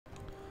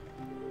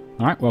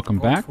Alright, welcome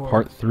back.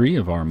 Part 3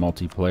 of our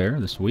multiplayer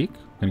this week.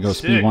 Gonna go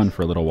speed 1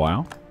 for a little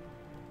while.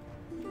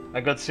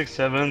 I got 6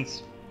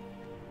 sevens.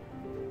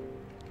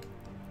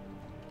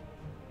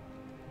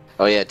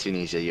 Oh yeah,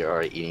 Tunisia, you're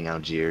already eating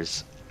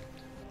Algiers.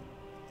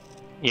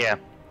 Yeah.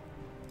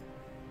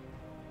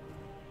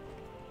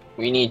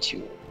 We need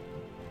to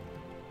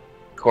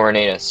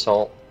coronate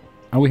assault.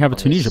 Oh, we have a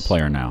Tunisia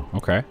player now.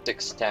 Okay.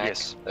 6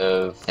 stacks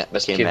of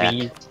came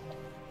back.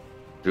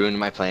 Ruined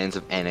my plans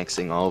of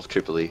annexing all of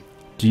Tripoli.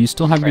 Do you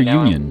still have your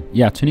union?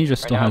 Yeah, Tunisia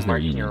still has their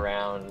I'm union.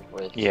 around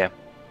with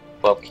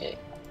 12k.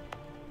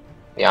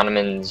 The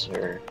Ottomans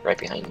are right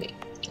behind me.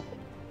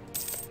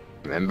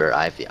 Remember,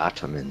 I have the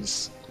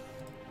Ottomans.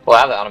 Well,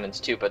 I have the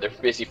Ottomans too, but they're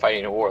busy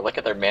fighting a war. Look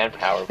at their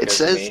manpower. It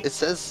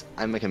says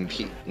I'm a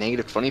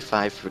negative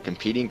 25 for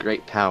competing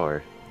great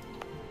power.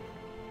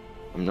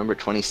 I'm number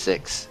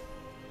 26.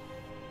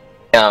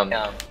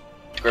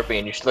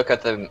 Scorpion, you should look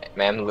at the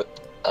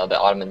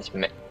Ottomans'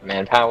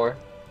 manpower.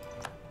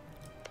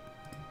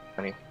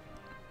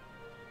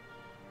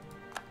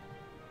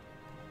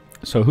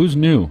 So who's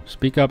new?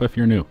 Speak up if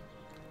you're new.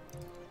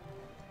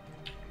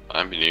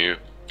 I'm new.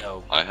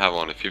 No. I have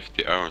only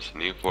 50 hours in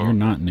EU4. You're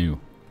not new.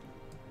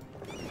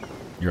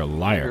 You're a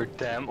liar. You're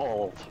damn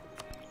old.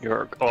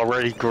 You're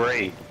already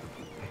gray.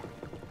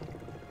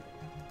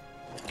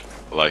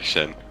 Like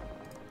Shen.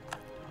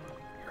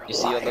 You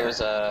see there's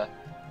a...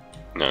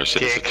 No,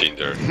 Shen's a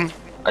ginger.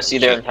 I see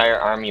their entire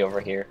army over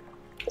here.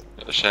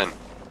 Shen.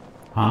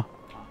 Huh?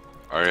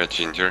 Are you a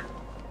ginger?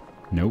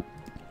 Nope.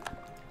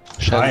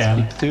 Shen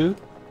speak too?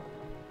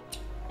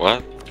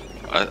 What?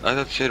 I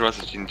thought Shen was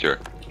a ginger.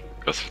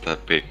 Because of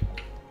that big.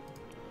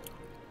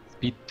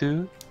 Speed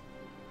 2?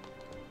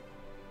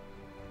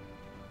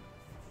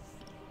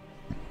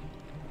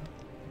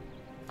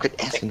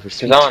 Quit asking for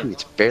speed on. 2,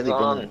 it's barely He's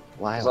been on. a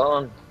while. He's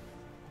on.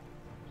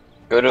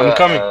 Go to I'm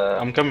coming.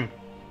 I'm coming.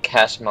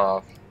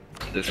 Kashmov.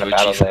 There's In a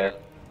battle Fuji. there.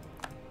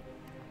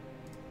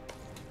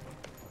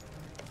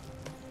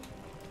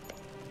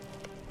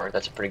 Alright,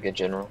 that's a pretty good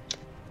general.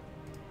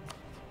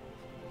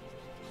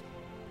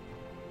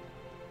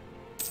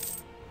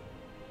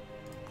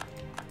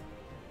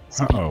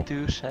 Uh-oh.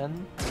 2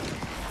 Shen?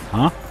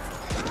 Huh?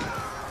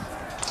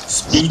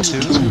 Speed 2?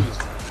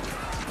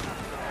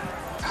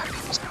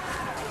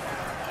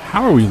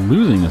 How are we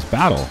losing this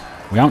battle?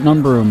 We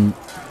outnumber him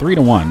 3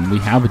 to 1. We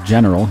have a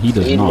general. He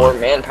does We need not. more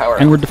manpower.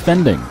 And we're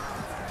defending.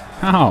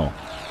 How?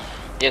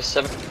 You have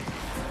 7.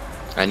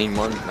 I need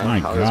more My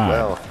manpower as God.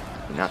 well.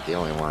 You're not the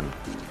only one.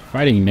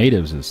 Fighting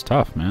natives is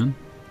tough, man.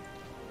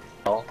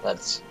 Oh,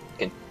 that's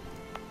good.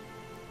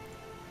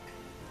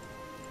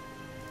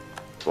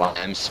 That's why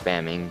I'm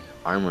spamming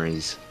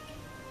armories.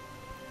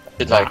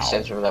 Should like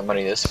send some of that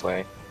money this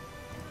way.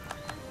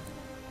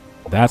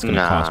 That's gonna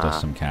Nah. cost us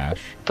some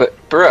cash. But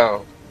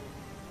bro,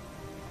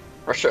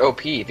 Russia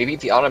OP. They beat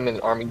the Ottoman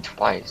army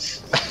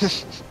twice.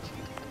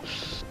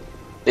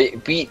 They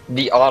beat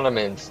the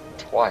Ottomans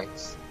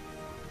twice.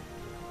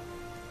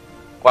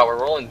 Wow,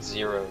 we're rolling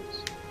zeros.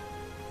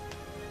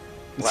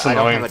 It's Well, I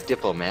don't annoying. have a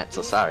diplomat,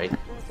 so sorry.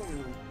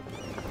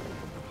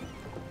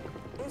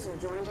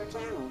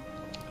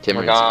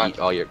 Timorans God. eat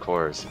all your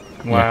cores.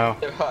 Wow.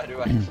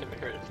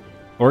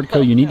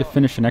 Ordco, you need to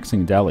finish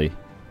annexing Delhi.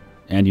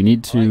 And you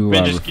need to We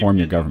just reform keep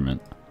your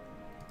government.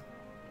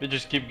 We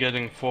just keep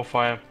getting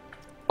 4-5.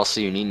 Also,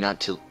 you need not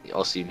to.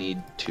 Also, you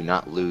need to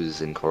not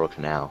lose in Coral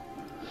Canal.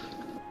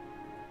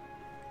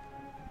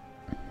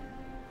 I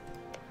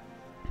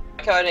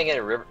like how I didn't get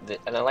a river,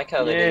 and I like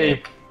how they Yay.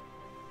 didn't.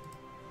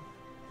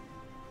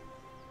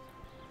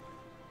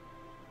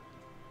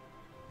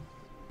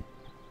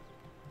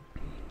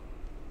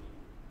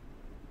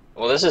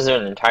 Well, this is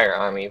an entire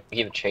army. We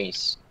give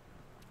chase.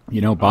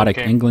 You know, Boddick,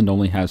 Okay. England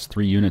only has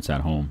 3 units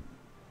at home.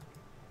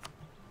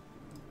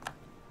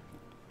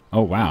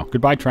 Oh, wow.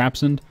 Goodbye,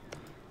 Trapsund.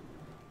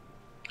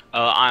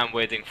 I'm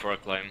waiting for a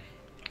claim.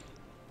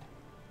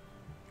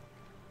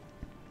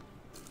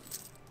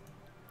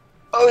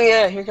 Oh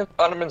yeah, here comes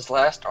Ottoman's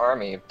last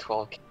army of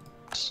 12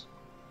 kings.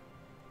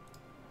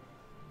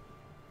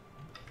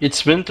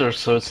 It's winter,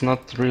 so it's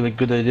not really a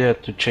good idea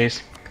to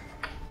chase.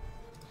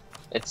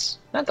 It's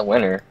not the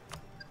winter.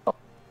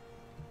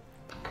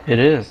 It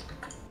is.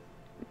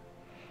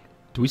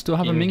 Do we still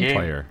have a In Ming game.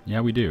 player? Yeah,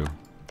 we do.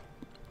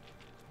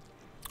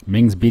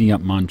 Ming's beating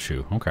up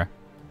Manchu. Okay.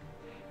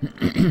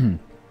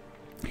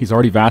 He's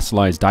already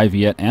vassalized Dai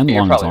Viet and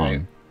You're probably Longzong.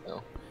 right.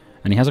 No.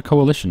 And he has a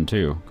coalition,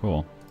 too.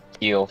 Cool.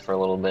 Heal for a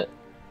little bit.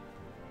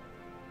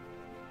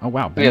 Oh,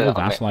 wow. Yeah, Bengal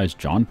okay. vassalized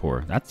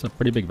Jaunpur. That's a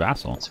pretty big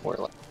vassal. It's more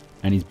like.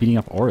 And he's beating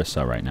up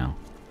Orissa right now.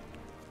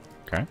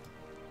 Okay.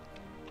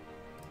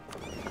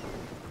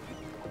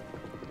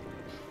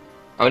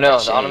 Oh no,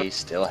 the She Ottoman.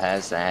 still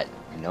has that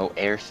no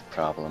air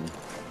problem.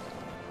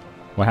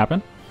 What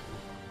happened?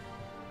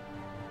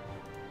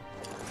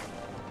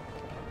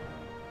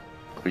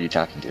 Who are you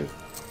talking to?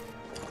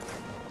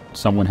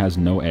 Someone has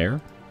no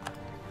air?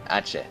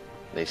 Aceh.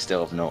 They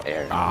still have no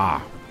air.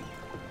 Ah.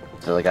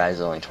 So the guy's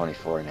only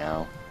 24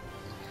 now.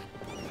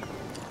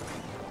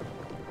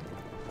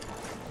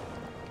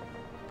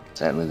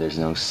 Sadly, there's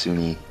no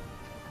Sunni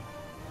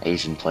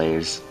Asian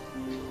players.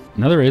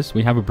 No, there is.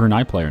 We have a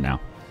Brunei player now.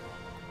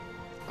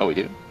 Oh, we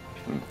do?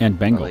 And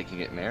Bengal. Well, they can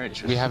get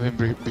married. We have him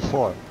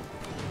before.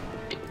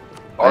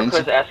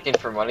 Orca's asking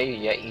for money,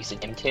 yet he's a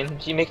Tim.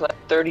 You make like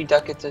 30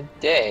 ducats a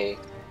day,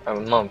 a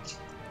month.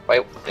 Why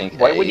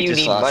would you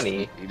need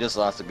money? He just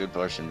lost a good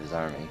portion of his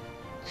army.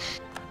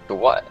 To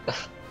what?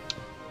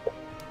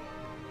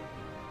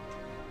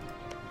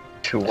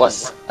 To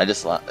what? I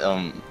just lost,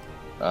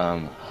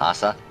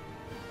 Hassa.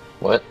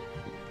 What?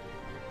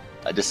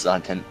 I just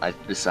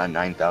saw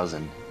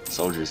 9,000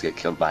 soldiers get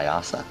killed by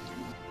Asa.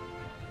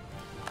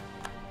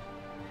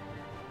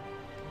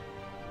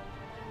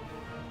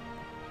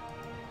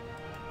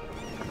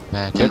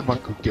 Man,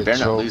 Denmark could You get better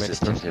not so lose many this,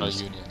 personal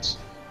Tim. unions.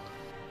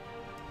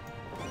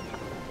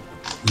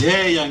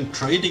 Yay, I'm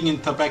trading in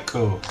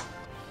tobacco.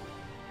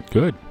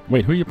 Good.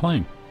 Wait, who are you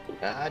playing?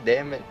 Ah,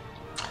 damn it.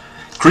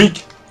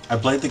 Greek. I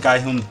played the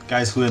guys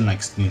who were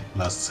next to me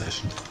last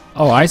session.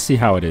 Oh, I see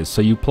how it is.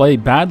 So you play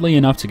badly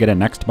enough to get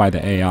annexed by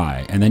the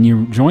AI, and then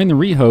you join the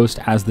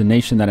rehost as the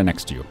nation that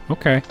annexed you.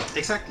 Okay.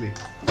 Exactly.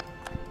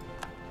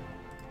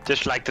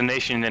 Just like the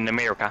nation in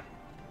America.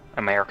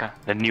 America,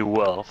 the new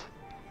world.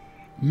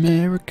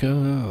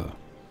 America.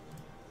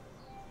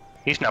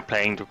 He's not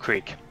playing the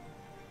Creek.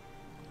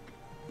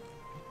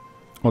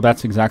 Well,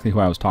 that's exactly who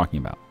I was talking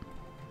about.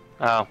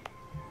 Oh.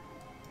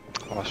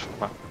 Well,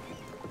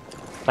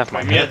 never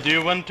mind. Yeah, do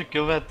you want to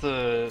kill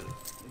that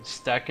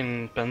stack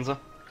in Penza?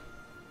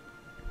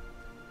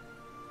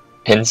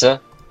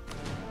 Pinza?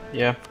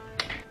 Yeah.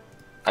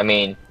 I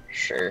mean,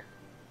 sure.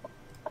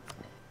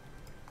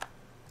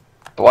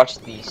 But watch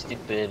the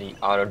stupid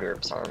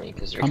auto-derps army,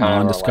 because you're Come kind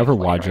on, of discover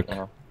lifeline Wajik. right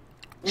now.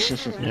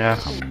 Yeah.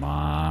 Come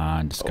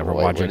on, discover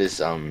What Wajik. what it is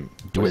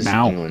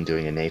now. England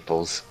doing in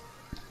Naples?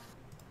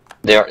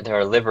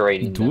 They're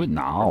liberating Do them it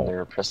now. from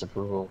their oppressive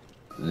rule.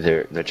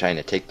 They're trying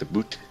to take the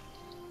boot.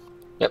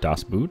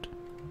 Das Boot?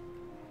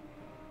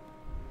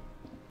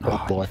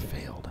 Oh boy. you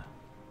failed.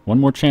 One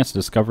more chance to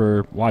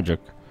discover Wajik,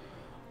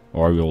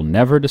 or you'll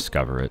never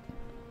discover it.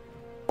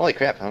 Holy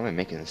crap! How am I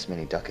making this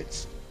many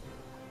ducats?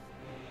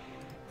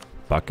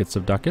 Buckets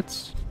of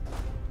ducats?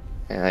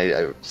 And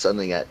I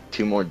suddenly got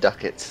 2 more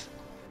ducats.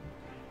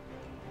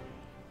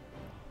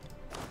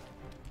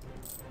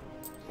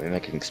 Maybe I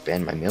can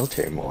expand my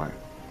military more.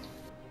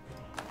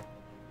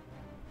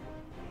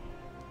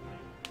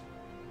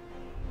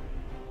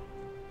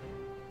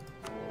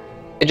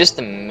 It just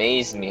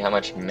amazed me how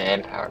much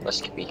manpower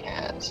Muscovy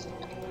has.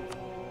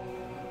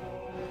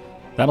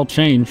 That'll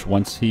change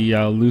once he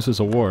loses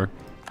a war.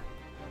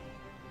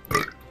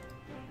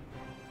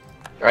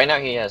 Right now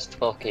he has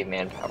 12k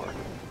manpower.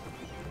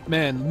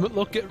 Man,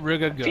 look at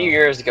Riga go. A few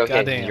years ago he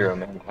had Goddamn. 0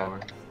 manpower.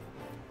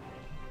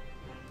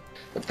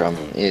 The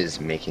problem is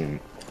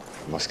making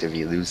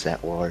Muscovy lose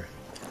that war.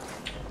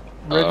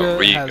 Riga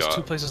Riga. has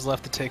 2 places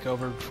left to take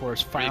over before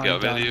it's finally Riga,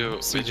 will done you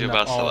sieging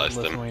up all of vassalize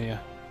them?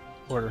 Lithuania.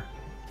 Order.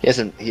 He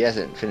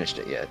hasn't finished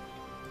it yet.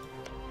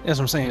 That's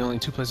what I'm saying. Only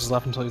 2 places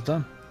left until he's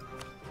done.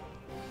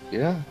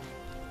 Yeah.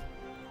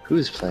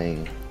 Who's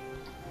playing?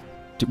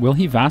 Will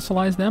he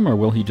vassalize them, or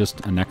will he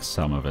just annex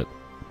some of it?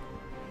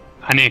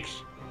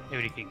 Annex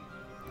everything.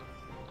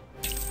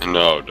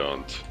 No,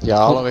 don't. Yeah,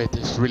 all of it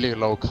is really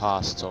low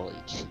cost, so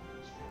it should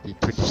be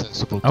pretty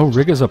sensible. Oh,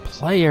 Riga's a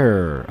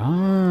player.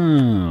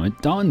 Oh,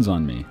 it dawns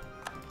on me.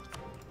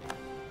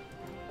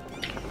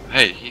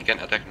 Hey, he can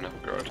attack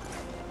Novgorod.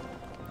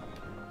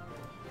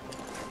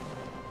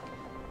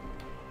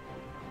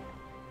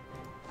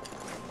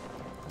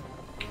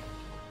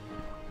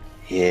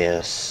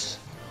 Yes.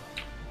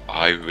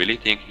 I really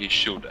think he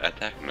should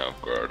attack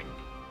Novgorod.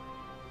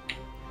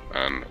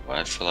 And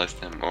vassalize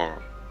them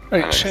or...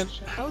 Alright, annex. Shen,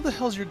 how the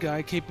hell's your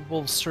guy capable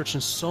of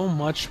searching so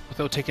much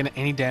without taking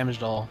any damage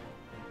at all?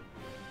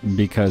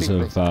 Because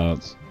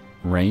of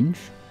range?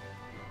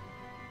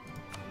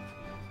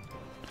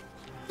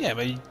 Yeah,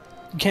 but you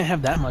can't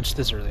have that much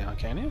this early on,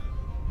 can you?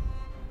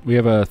 We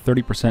have a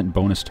 30%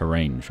 bonus to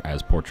range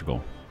as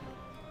Portugal.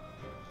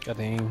 God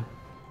dang.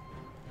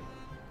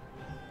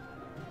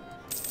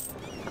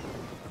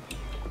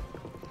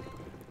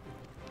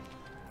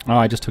 Oh,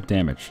 I just took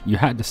damage. You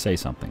had to say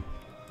something.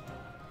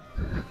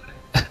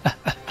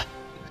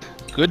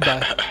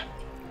 Goodbye.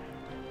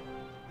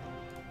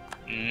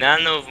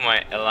 None of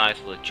my allies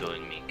will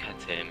join me, god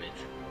damn it.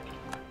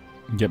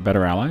 Get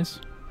better allies?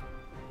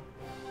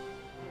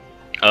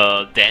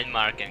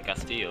 Denmark and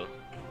Castile.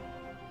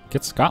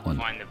 Get Scotland.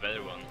 Find a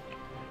better one.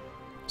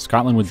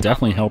 Scotland would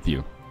definitely help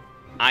you.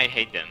 I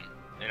hate them,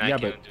 and I Yeah,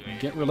 cannot but do anything.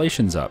 get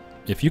relations up.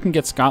 If you can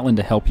get Scotland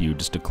to help you,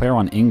 just declare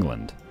on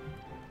England.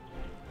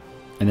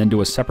 And then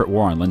do a separate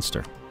war on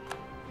Leinster.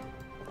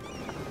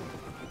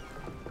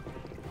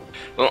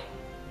 Well,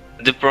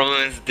 the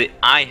problem is that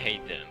I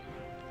hate them.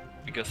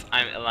 Because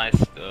I'm allied,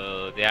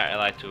 they are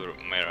allied to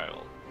my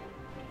rival.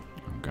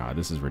 Oh god,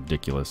 this is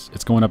ridiculous.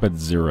 It's going up at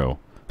 0.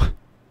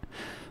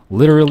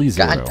 Literally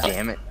 0. God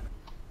damn it.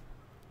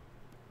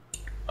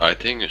 I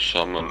think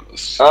someone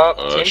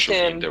Tim should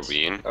Tims.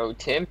 intervene Oh,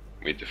 Tim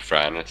with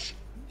France.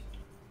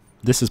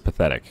 This is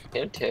pathetic.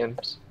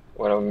 Tim's.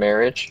 What a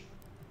marriage.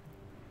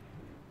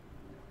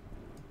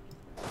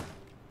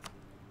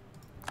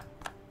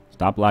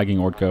 Stop lagging,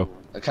 Ordco.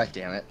 God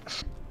damn it.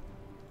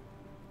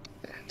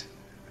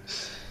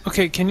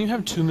 Okay, can you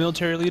have 2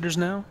 military leaders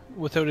now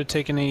without it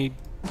taking a...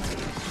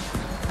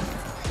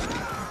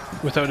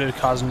 without it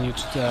causing you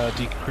to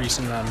decrease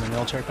in the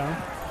military power?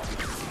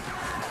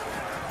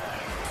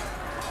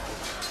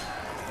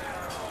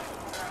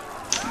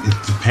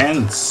 It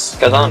depends.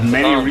 There are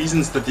many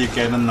reasons that you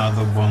get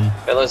another one.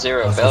 Bella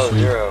Zero, for Bella free.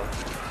 Zero.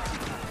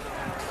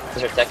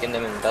 They're attacking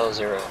them in Bella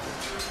Zero.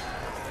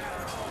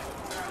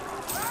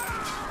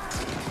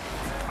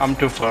 I'm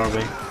too far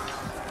away.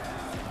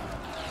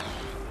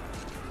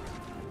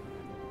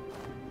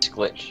 This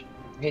glitch.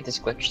 I hate this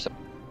glitch so.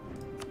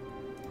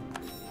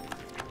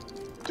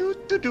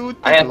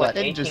 I have like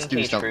 18 just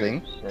do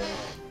something.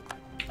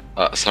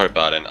 Sorry,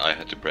 Baden, I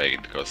had to break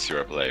it because you're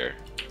a player.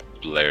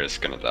 Player is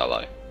gonna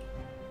ally.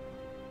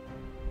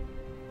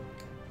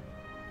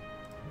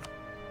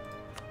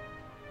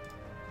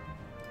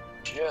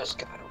 Just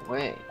got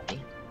away.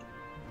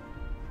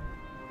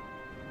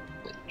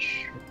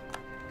 Glitch.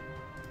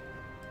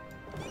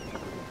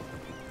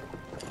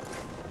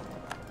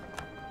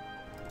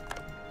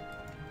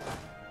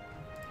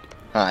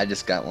 I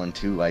just got one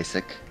too,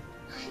 Isaac.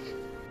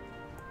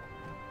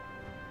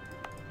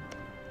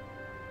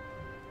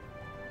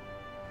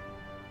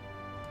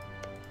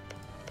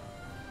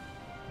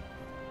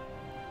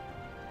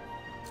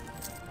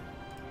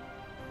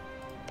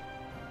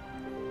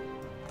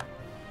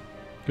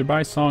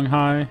 Goodbye,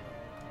 Songhai.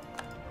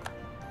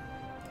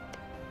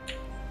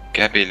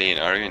 Gabby Lean,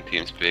 are you in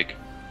TeamSpeak?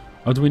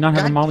 Oh, do we not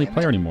have a God Molly damn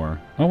player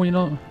anymore? Oh, we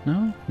don't.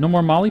 No? No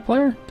more Molly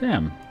player?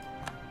 Damn.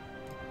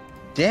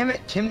 Damn it,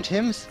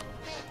 Tim's.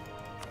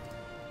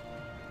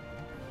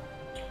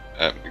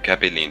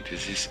 Gabby Lean,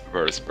 this is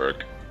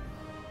Wurzburg.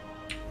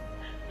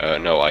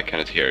 No, I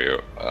cannot hear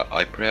you.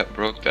 I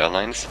broke the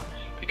alliance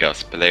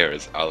because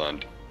players are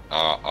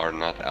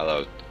not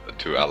allowed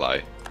to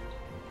ally.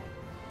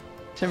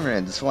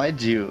 Timrins,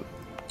 why'd you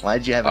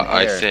have an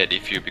I heir? said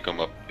if you become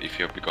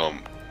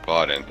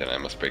Baden, then I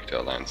must break the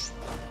alliance.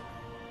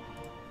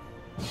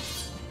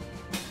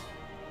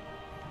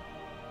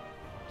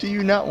 Do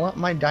you not want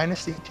my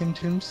dynasty,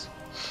 Tim's?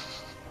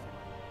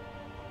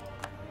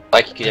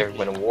 Like you could ever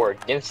win a war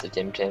against the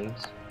Tim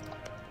Tims.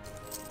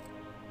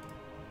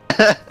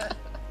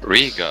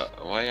 Riga,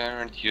 why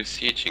aren't you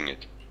sieging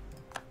it?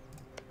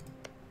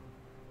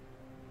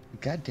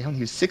 God damn,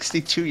 he was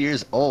 62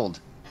 years old.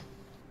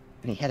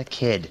 And he had a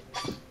kid.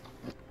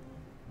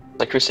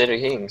 Like Crusader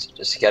Kings,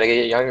 just gotta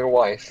get a younger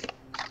wife.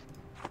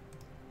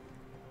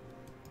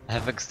 I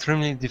have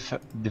extremely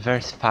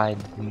diversified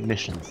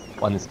missions.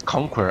 One is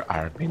conquer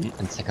Argin,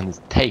 and second is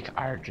take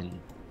Argin.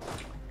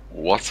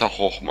 What's a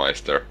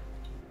Hochmeister?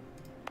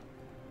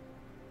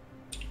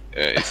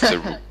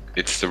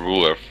 It's the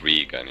ruler of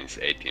Riga and he's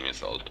 18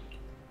 years old.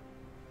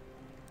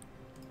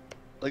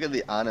 Look at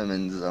the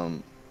Ottomans'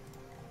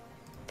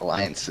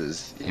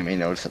 alliances. You may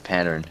notice a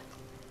pattern.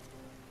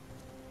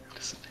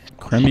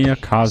 Crimea,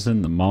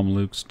 Kazan, the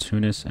Mamluks,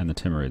 Tunis, and the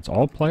Timurids.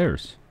 All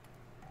players.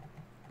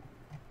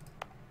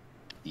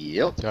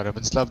 Yep. The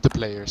Ottomans love the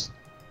players.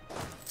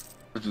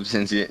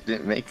 Since you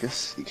didn't make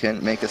us, you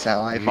couldn't make us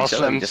ally with each other.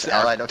 You Muslims just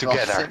are allied us all the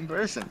together. same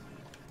person.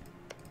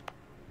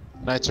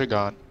 Knights are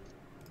gone.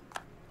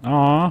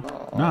 Aw,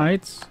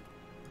 Knights.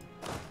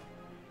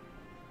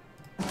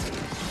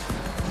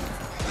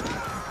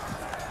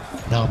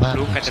 No man,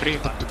 Look at put Riga.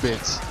 them to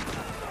bits.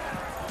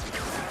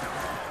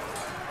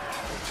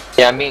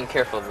 Yeah, I'm being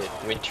careful of the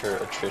winter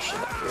attrition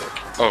up here.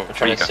 Oh, I'm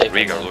trying to save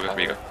Riga, my look at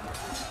Riga.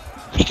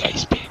 Riga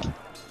is big.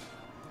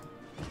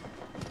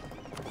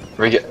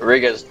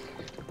 Riga's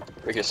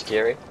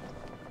scary.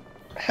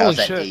 How's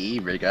Holy that shit. AE,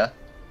 Riga?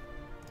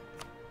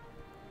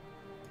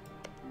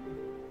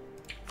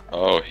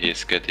 Oh,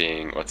 he's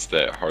getting, what's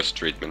the horse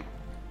treatment?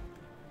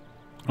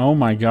 Oh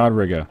my god,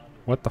 Riga.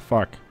 What the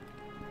fuck?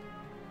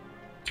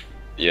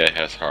 Yeah, he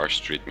has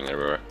harsh treatment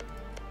everywhere.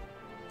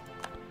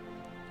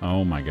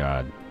 Oh my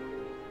god.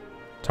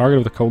 Target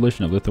of the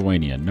coalition of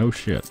Lithuania. No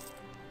shit.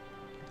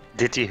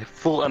 Did he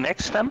full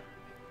annex them?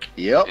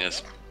 Yep.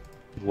 Yes.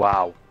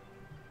 Wow.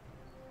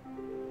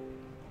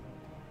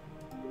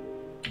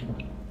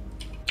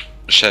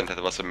 Shen,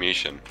 that was a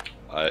mission.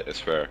 I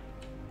swear.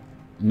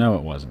 No,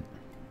 it wasn't.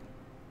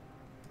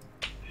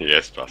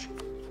 Yes, boss.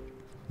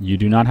 You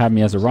do not have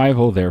me as a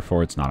rival,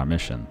 therefore it's not a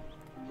mission.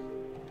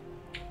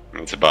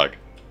 It's a bug.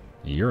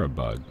 You're a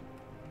bug.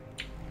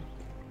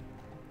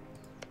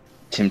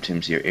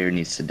 Tim's, your heir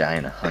needs to die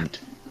in a hunt.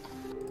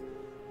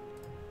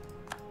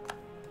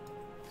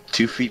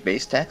 2 free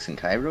base tax in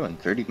Cairo and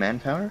 30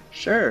 manpower?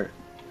 Sure.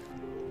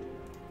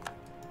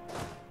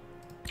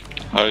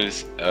 How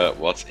is,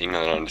 what's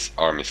England's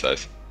army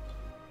size?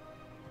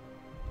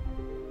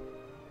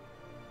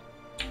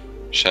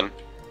 Shen?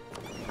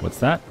 What's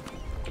that?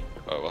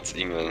 What's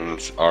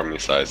England's army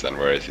size and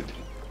where is it?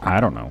 I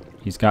don't know.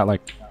 He's got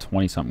like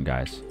 20-something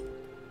guys.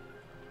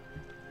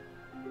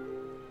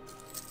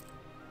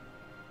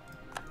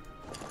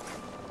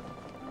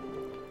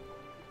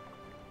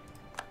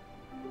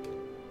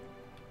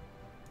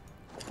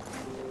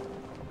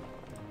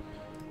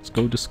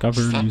 go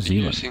discover Stop New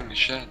Zealand. using the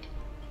chat.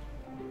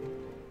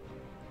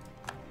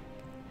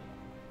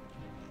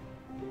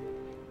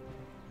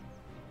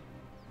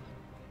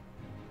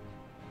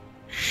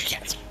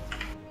 Shit.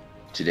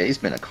 Today's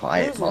been a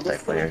quiet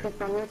multiplayer.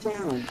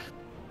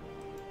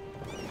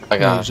 I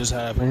got You just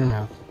had it in your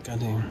mouth.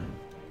 Goddamn.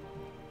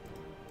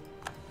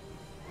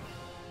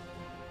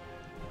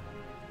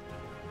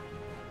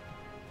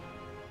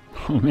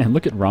 Oh man,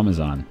 look at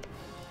Ramazan.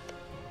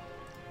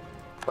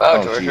 Wow,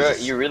 Oh, Georgia,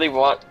 Jesus. you really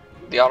want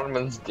the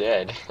Ottomans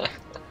dead.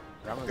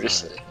 You're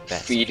just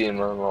feeding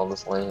them all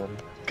this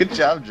land. Good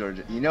job,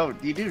 Georgia. You know,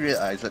 you do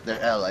realize that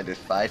they're allied with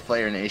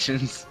 5-player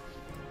nations?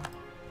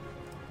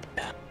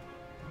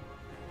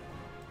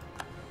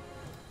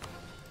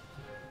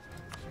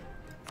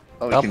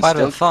 Oh, we Well, can part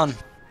still... of the fun.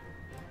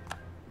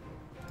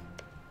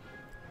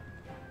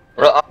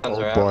 Real Ottomans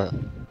Oh are boy. out.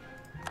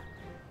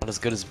 Not as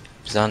good as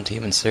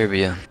Byzantium and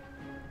Serbia.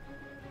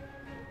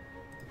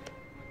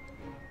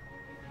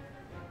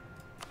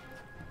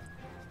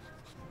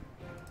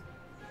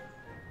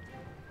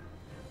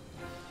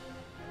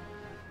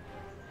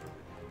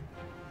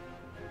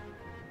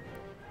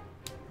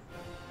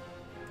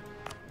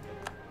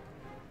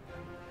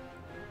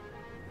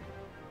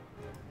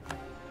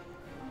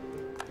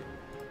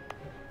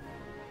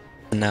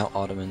 And now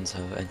Ottomans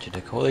have entered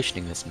a coalition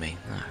against me.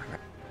 Ah, right.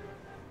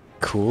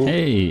 Cool.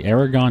 Hey,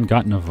 Aragon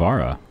got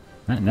Navarra.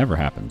 That never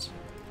happens.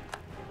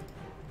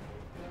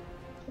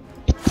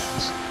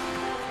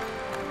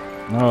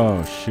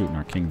 Oh shoot, and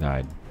our king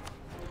died.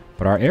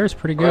 But our heir's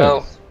pretty good.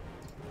 Well,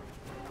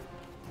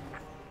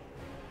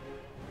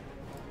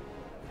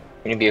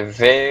 we need to be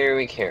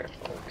very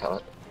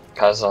careful,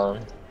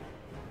 Kazan.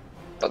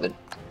 But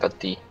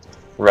the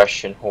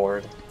Russian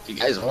horde. You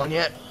guys won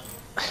yet?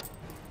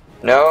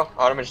 No,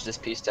 Ottomans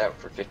just pieced out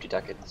for 50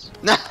 ducats.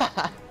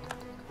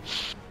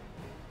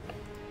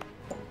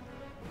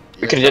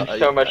 We could have done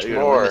so much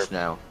more.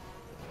 Now.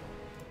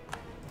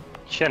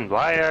 Shen,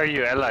 why are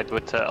you allied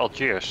with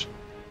Algiers?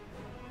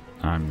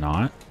 I'm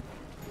not.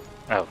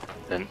 Oh,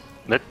 then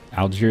but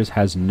Algiers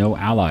has no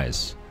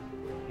allies.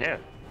 yeah.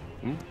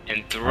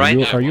 And right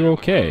now, Are you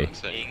okay?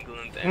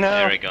 England and No.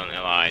 Aragon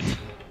allied.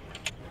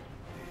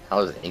 How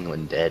is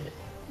England dead?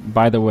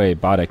 By the way,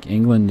 Bodek,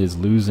 England is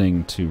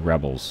losing to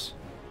rebels.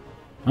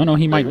 Oh no,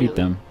 he might beat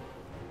them.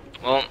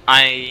 Well,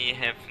 I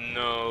have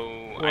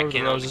no... War I of the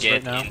cannot Roses get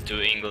right now.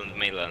 into England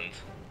mainland.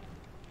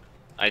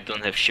 I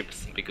don't have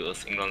ships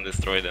because England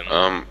destroyed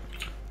them.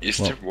 Is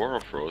Well- there War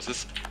of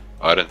Roses?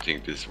 I don't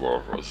think this is War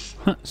of Roses.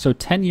 So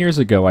 10 years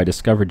ago, I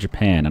discovered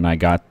Japan, and I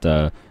got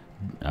the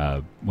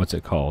what's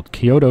it called?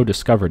 Kyoto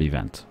Discovered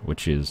event,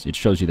 which is it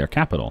shows you their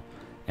capital.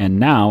 And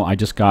now I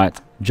just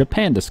got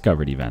Japan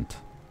Discovered event.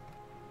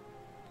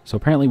 So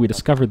apparently we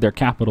discovered their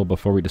capital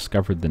before we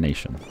discovered the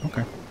nation.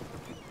 Okay.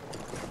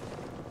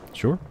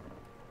 Sure.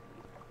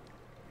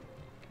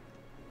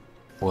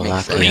 Well, Makes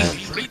after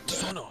sense.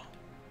 that,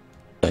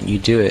 don't you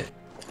do it.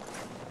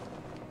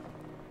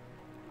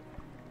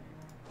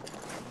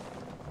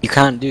 You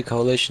can't do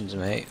coalitions,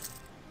 mate.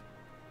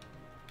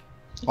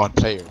 On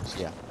players,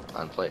 yeah.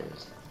 On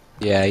players.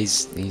 Yeah,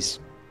 he's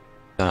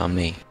got on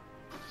me.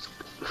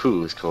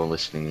 Who's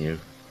coalitioning you?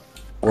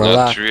 Well,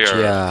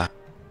 Latvia. yeah.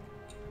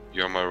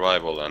 You're my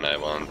rival and I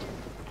want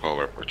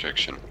power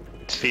projection.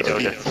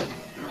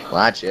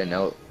 Latvia,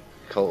 no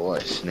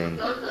coalitioning.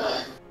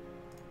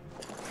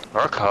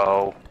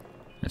 Morocco.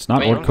 It's not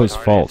Wait, Orko's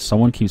retarded. fault.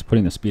 Someone keeps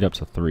putting the speed up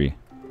to 3.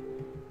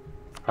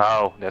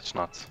 Oh, that's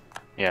not.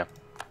 Yeah.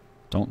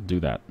 Don't do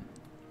that.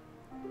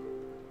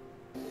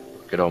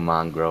 Good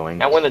Oman growing.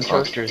 Now when the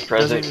toaster's It doesn't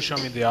present. even show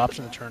me the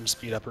option to turn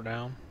speed up or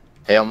down.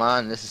 Hey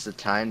Oman, this is the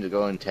time to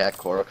go and attack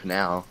Coral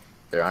Canal.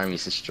 Their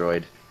army's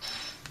destroyed.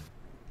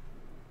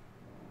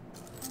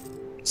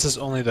 It says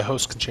only the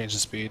host can change the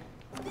speed.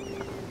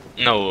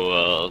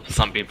 No,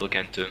 some people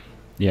can too.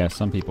 Yeah,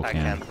 some people I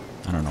can. can.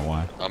 I don't know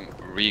why.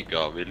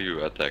 Riga, will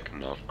you attack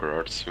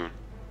Novgorod soon?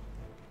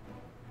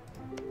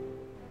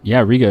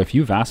 Yeah, Riga, if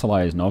you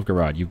vassalize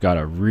Novgorod, you've got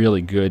a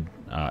really good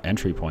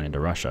entry point into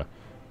Russia.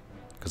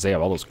 Because they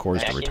have all those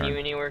cores to Attacking you return.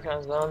 anywhere,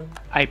 Kazan?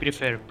 I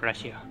prefer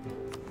Russia.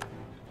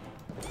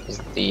 Is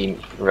the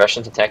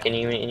Russians attacking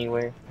you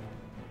anywhere?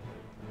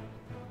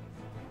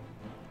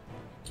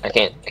 I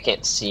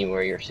can't see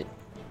where you're sitting.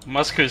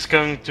 Moscow is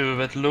going to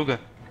Vetluga.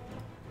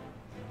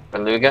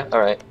 Beluga?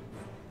 Alright.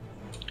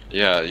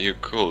 Yeah, you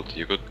could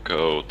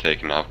go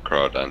take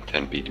Novgorod and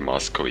then beat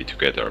Moscow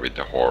together with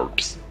the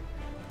hordes.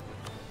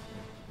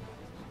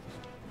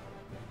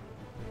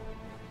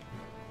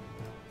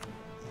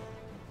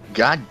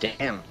 God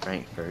damn,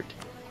 Frankfurt.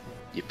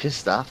 You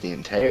pissed off the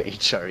entire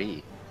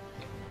HRE.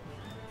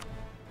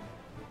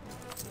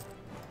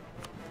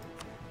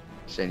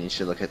 Shen, you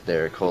should look at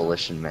their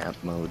coalition map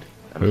mode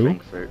on Who?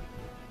 Frankfurt.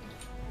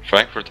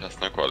 Frankfurt has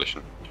no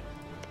coalition.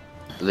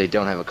 They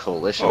don't have a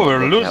coalition. Oh,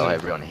 we're Look how losing.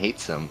 everyone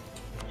hates them.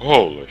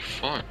 Holy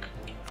fuck.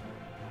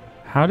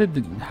 How did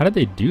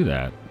they do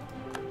that?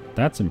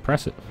 That's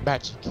impressive.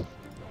 Magic.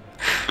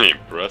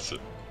 Impressive.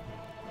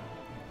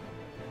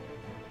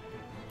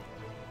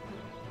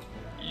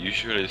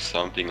 Usually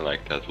something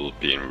like that will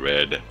be in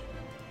red.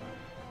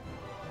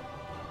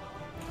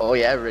 Oh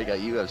yeah, Riga,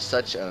 you have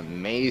such an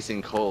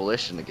amazing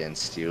coalition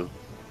against you.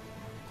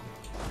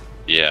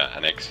 Yeah,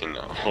 annexing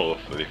all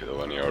of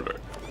Lithuania order.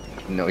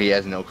 No, he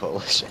has no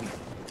coalition.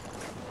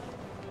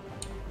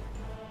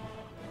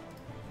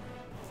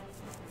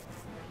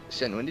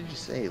 Shen, when did you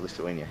say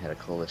Lithuania had a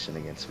coalition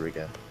against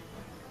Riga?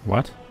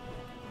 What?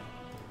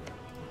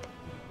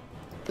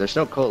 There's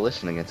no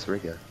coalition against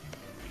Riga.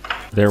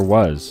 There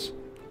was.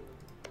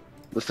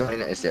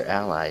 Lithuania is their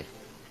ally.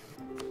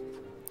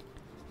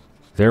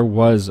 There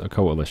was a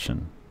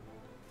coalition.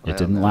 It Well,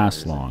 didn't no,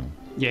 last it long.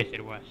 Yes,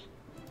 it was.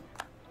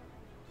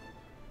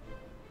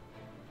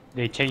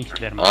 They changed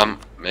their mind.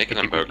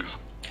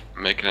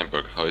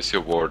 Mecklenburg, how is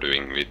your war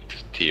doing with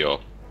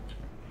Theo?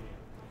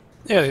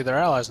 Yeah, they're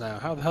allies now.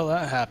 How the hell did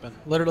that happen?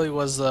 Literally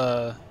was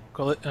a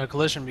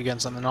collision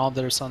against them, and all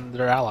their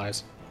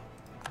allies.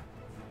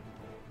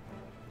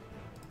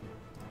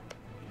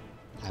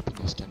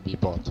 Happiness can be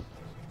bought.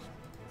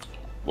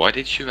 Why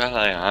did you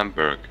ally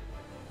Hamburg?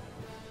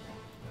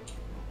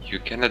 You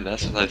cannot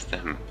nationalize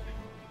them.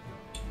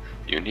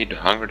 You need to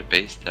hunger the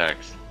base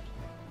tax.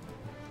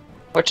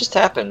 What just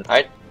happened?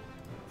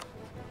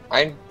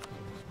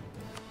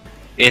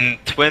 In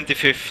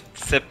 25th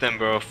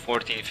September of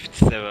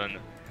 1457,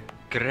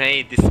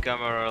 great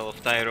discoverer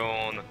of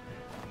Tyrone,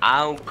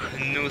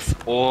 Augnus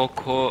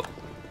Oko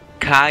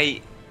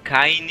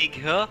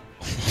Kainighe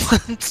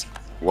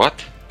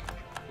What?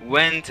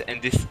 went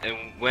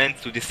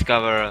to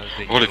discover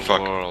the Holy new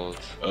fuck. world.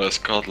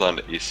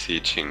 Scotland is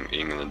sieging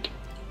England.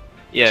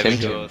 Yeah,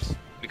 Champion.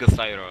 because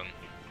Tyrone.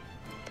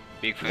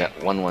 Big fan.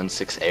 That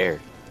 116 air.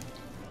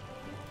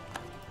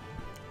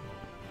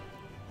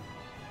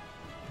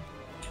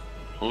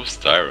 Who's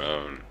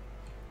Tyrone?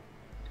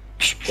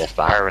 Death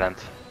Ireland.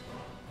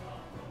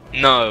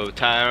 No,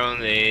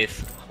 Tyrone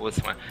is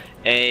what's my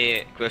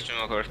A question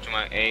mark question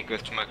mark A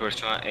question mark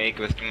question mark A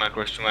question mark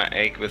question mark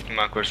A question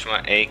mark question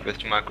mark A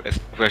question mark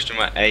question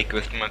mark A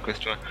question mark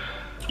question mark.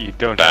 You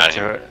don't have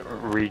to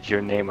read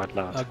your name out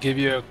loud. I'll give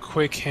you a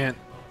quick hint.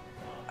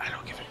 I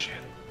don't give a shit.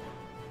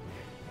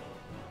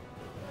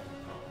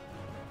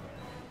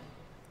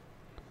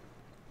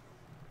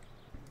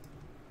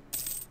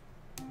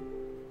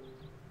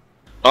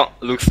 Oh,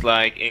 looks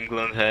like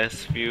England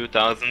has few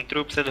thousand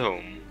troops at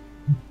home.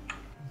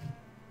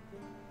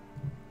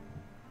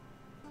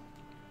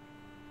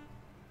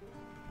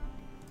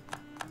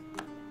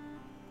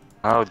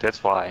 Oh,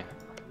 that's why.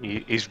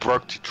 He's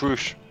broke the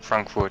truce,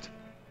 Frankfurt.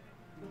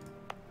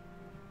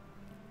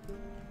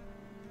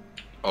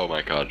 Oh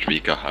my god,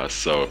 Riga has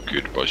so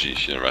good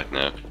position right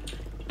now.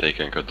 They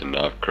can go to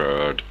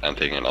Novgorod and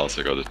they can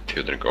also go to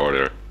Teutonic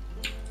Order.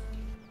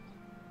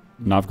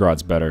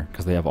 Novgorod's better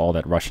because they have all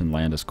that Russian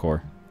land as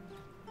core.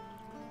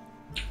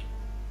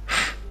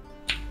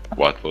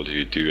 What will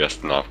you do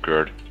as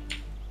Novgorod?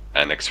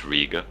 Annex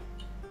Riga?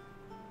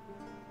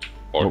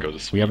 Or go to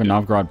Sweden? We have a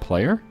Novgorod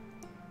player?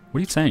 What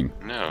are you saying?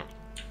 No.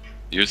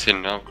 You said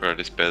Novgorod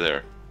is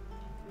better.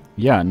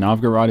 Yeah,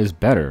 Novgorod is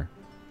better.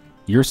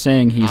 You're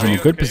saying he's in a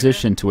good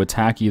position to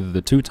attack either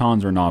the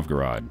Teutons or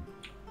Novgorod.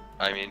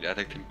 I mean,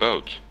 attack them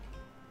both.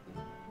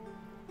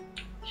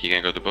 He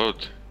can go to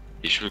both.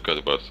 He should go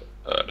to both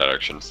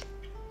directions.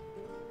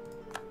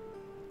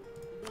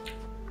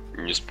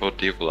 You just put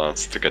the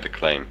lands to get a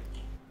claim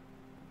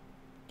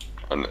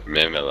on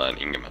Memel and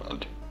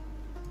Ingeland.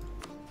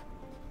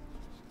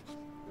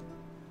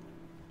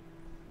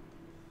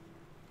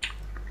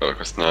 Well,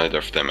 because neither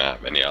of them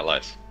have any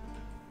allies.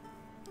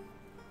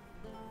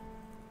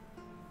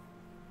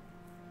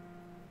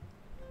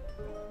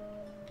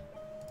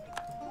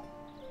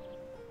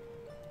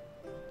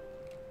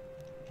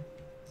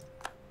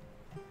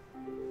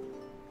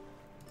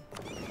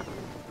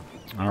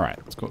 Alright,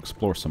 let's go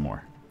explore some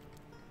more.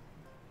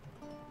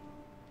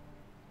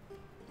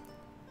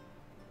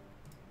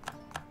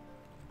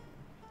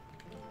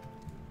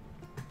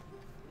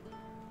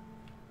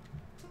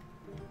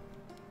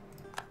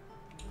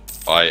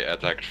 I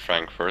attacked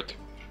Frankfurt.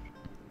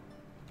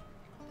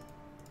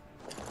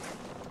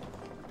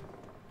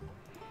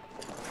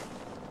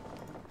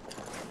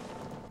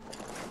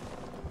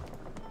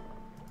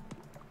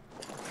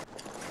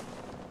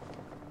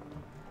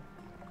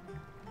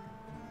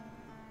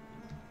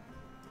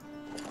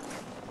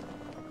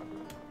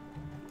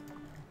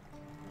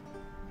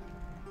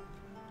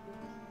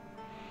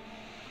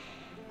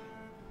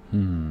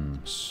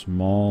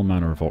 Small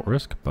amount of revolt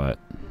risk, but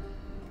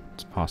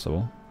it's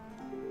possible.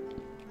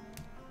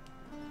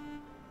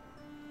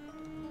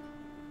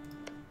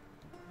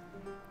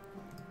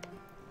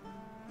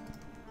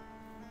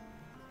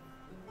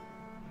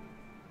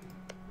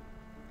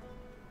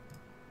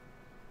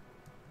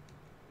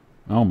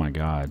 Oh my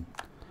god.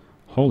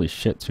 Holy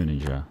shit,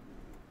 Tunisia.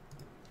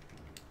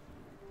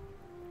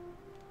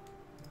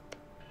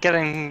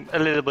 Getting a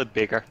little bit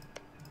bigger.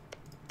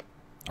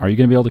 Are you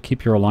going to be able to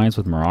keep your alliance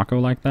with Morocco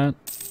like that?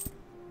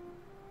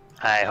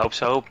 I hope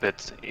so,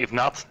 but if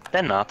not,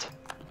 then not.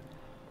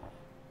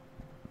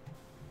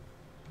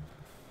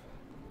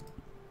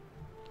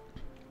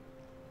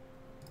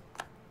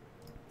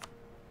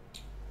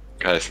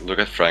 Guys, look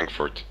at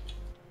Frankfurt.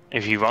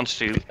 If he wants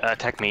to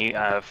attack me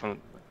from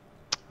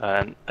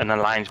an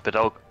alliance, but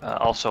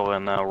also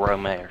in Royal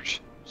Mayors,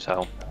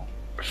 so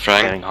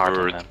getting hard on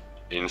Frankfurt them.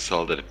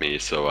 insulted me,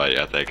 so I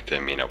attacked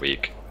them in a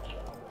week.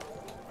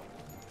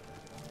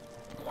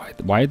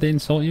 Why did they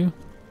insult you?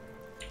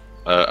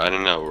 I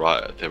don't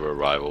know, they were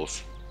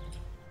rivals.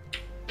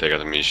 They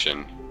got a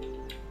mission.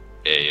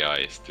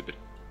 AI, stupid.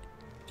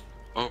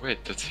 Oh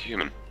wait, that's a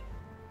human.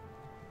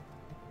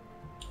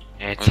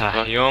 It's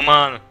a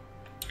human!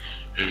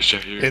 It's a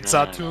human. It's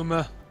a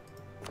tumor.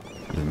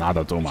 It's not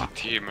a tumor.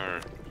 It's a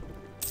teamer.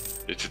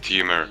 It's a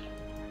teamer.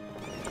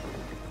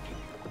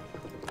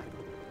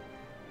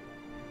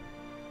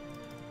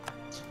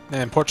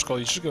 Man, Portugal,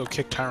 you should go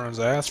kick Tyrone's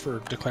ass for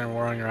declaring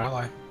war on your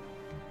ally.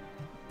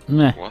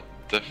 Meh. What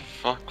the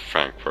fuck,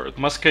 Frankfurt?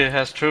 Moscow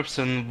has troops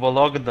in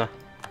Vologda.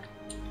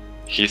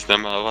 He's not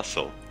my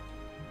vassal.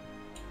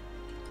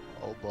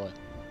 Oh boy.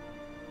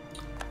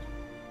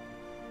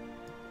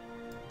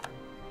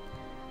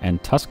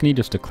 And Tuscany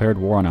just declared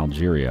war on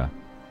Algeria.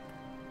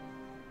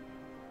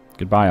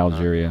 Goodbye,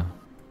 Algeria.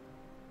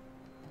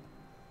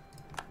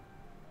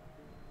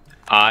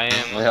 I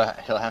am.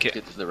 He'll have to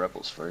get to the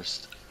rebels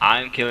first.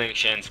 I'm killing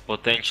Shen's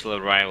potential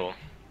rival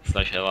 /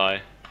 ally.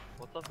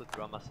 What does it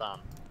Ramasan?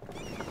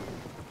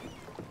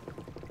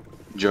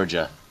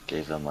 Georgia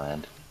gave them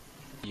land.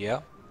 Yeah.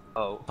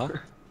 Oh. Huh?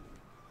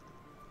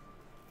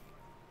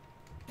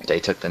 They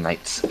took the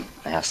knights,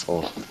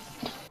 asshole.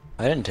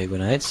 I didn't take the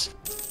knights.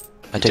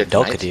 I You took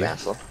took knights, Dalkadir.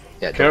 vassal.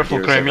 Yeah, Careful,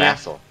 Dalkadir was a Crimea.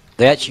 vassal.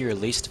 They actually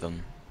released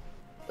them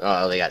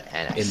Oh, they got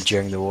annexed.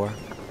 during the war.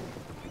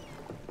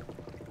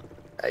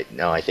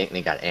 No, I think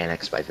they got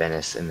annexed by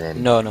Venice, and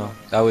then... No,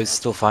 I was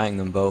still fighting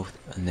them both,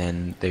 and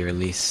then they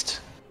released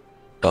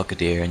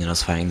Dalkadir, and then I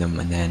was fighting them,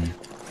 and then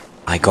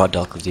I got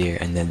Dalkadir,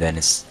 and then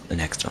Venice the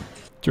next one.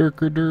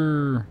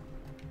 Turkadur.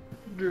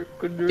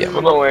 Yeah.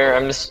 I'm aware,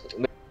 I'm just...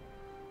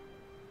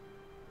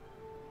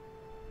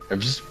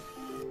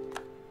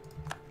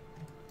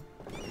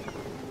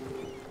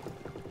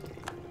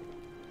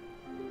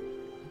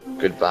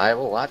 Goodbye,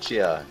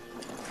 Wallachia.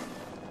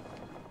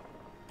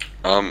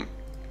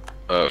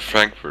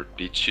 Frankfurt,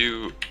 did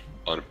you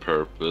on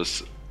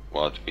purpose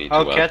want me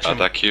I'll to catch him.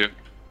 attack you?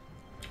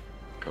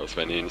 Because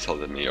when you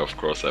insulted me, of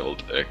course I will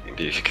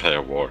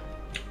declare war.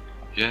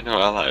 You had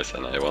no allies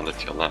and I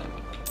wanted your land.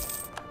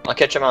 I'll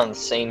catch him on the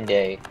same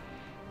day.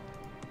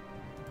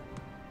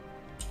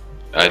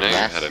 I know you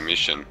Yes. had a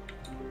mission,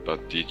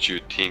 but did you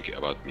think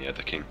about me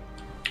attacking?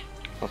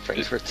 Well,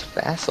 Frankfurt's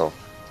a vassal.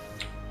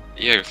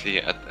 Yeah,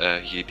 see,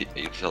 he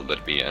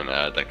insulted me and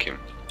I attacked him.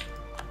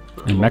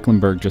 And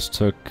Mecklenburg just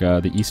took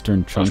the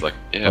eastern chunk, like,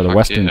 yeah, or the fuck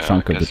western yeah,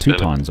 chunk I of the guess better.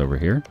 Teutons over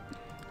here.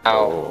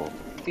 Ow.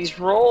 These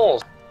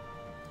rolls!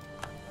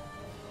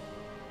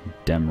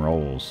 Dem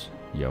rolls,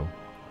 yo.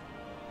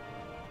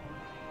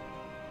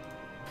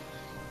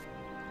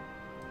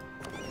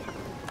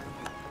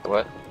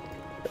 What?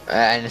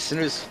 And as soon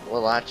as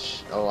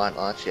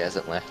Wallachia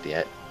hasn't left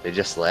yet, they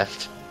just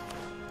left.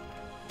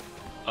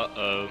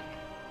 Uh-oh.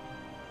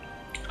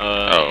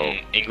 Oh.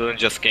 England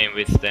just came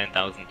with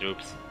 10,000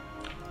 troops.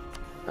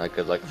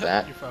 Good luck with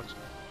that. You're fucked.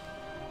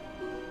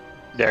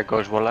 There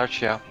goes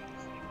Wallachia.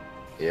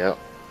 Yep.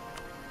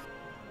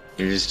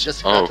 He was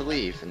just about to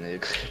leave, and they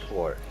declared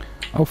war.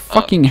 Oh,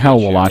 fucking hell,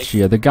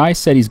 Wallachia. The guy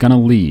said he's gonna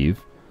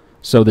leave,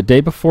 so the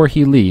day before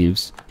he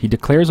leaves, he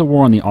declares a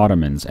war on the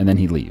Ottomans, and then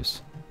he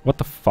leaves. What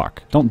the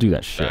fuck? Don't do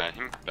that shit.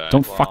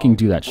 Don't fucking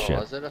do that shit.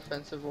 Was it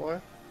offensive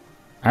war?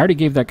 I already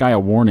gave that guy a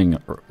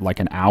warning like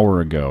an hour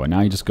ago, and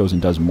now he just goes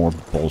and does more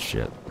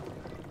bullshit.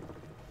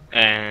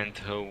 And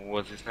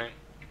what's his name?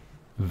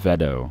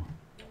 Vedo.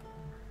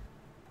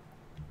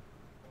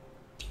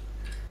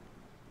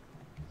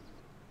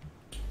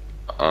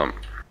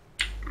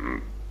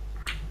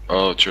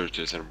 Oh,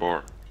 churches and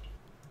war.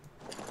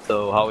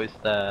 So how is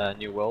the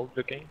new world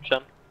looking,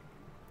 Shen?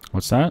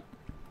 What's that?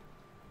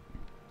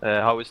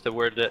 How is the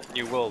word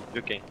new world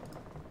looking?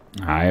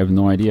 I have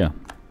no idea.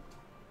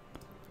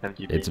 Have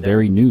you It's been there?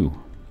 very new.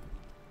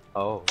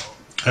 Oh.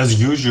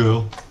 As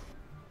usual.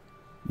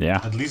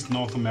 Yeah. At least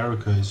North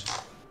America is.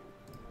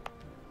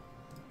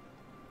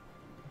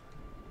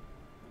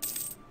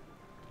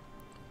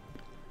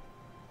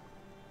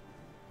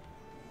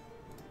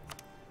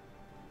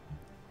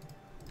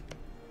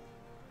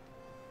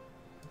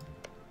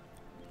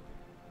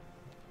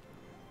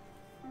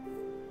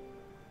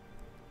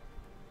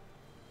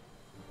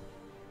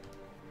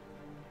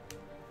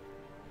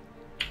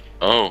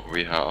 Oh,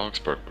 we have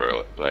Augsburg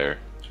player.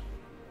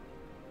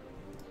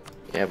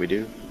 Yeah, we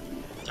do.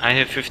 I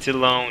have 50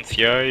 loans,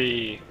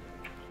 yay!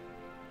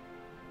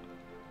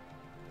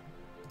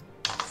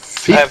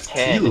 I have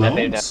 10. I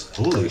made loans?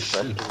 Holy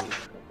shit.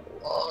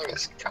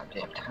 Longest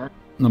goddamn time.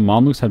 The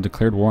Mamluks have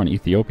declared war on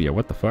Ethiopia.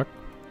 What the fuck?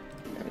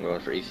 I'm going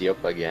for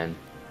Ethiopia again.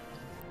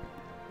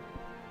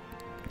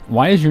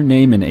 Why is your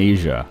name in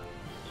Asia?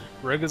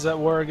 Riga's at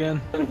war again.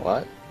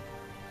 What?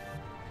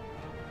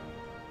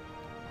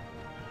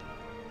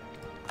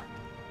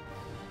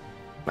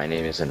 My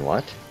name is in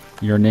what?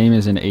 Your name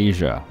is in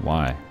Asia.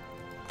 Why?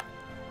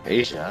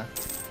 Asia?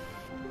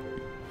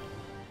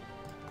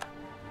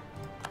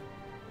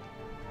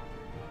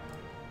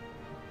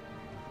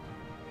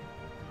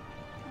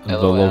 The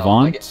LOL,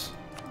 Levant?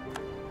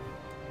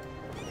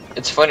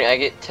 It's funny, I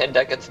get 10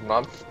 ducats a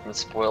month from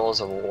spoils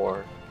of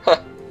war.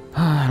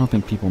 I don't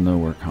think people know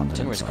where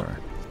continents are.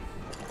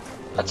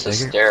 That's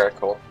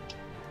hysterical.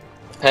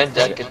 10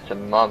 ducats a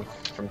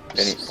month from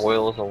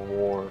spoils of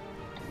war.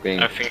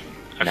 I think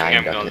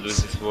I'm gonna lose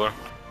this war.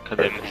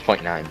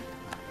 0.9.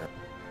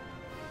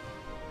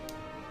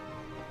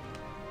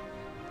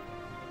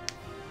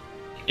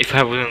 If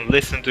I wouldn't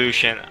listen to you,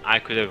 Shen, I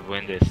could have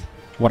won this.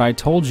 What I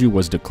told you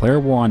was declare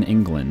war on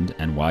England,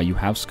 and while you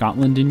have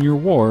Scotland in your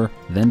war,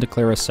 then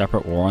declare a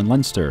separate war on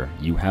Leinster.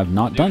 You have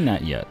not done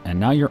that yet, and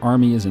now your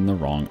army is in the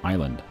wrong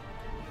island.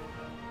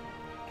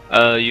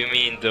 You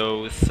mean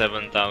those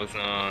 7,000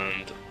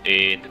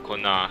 in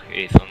Connacht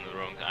is on the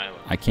wrong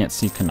island? I can't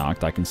see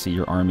Connacht, I can see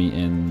your army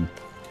in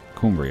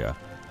Cumbria.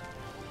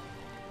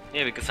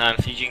 Yeah, because I'm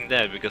sieging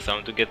that, because I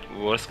want to get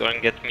war score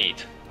and get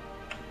meat.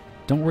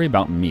 Don't worry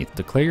about Meath.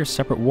 Declare your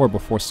separate war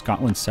before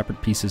Scotland's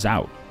separate piece is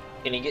out.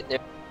 Can you get there?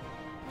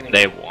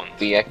 They won't.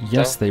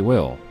 Yes, they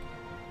will.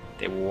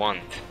 They won't.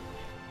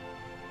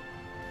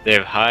 They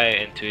have high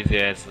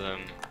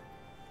enthusiasm.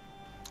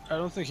 I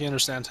don't think he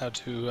understands how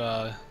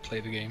to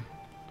play the game.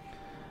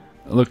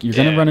 Look, you're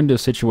going to run into a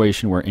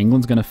situation where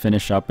England's going to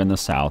finish up in the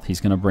south.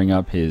 He's going to bring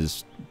up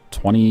his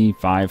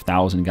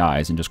 25,000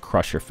 guys and just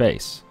crush your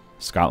face.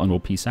 Scotland will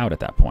peace out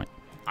at that point.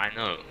 I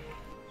know.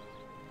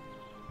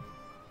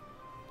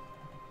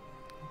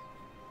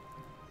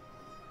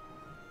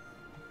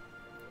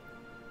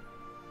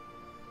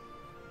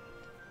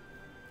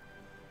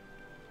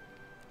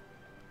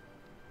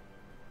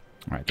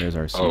 Alright, there's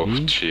our city.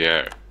 Oh,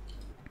 cheer.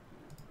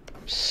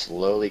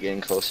 Slowly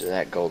getting closer to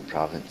that gold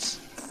province.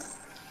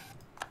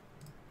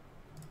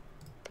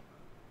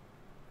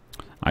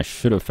 I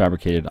should have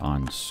fabricated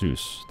on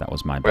Seuss. That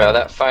was my bad. Well,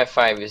 that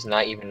 5-5 is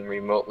not even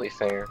remotely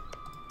fair.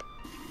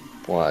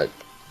 What?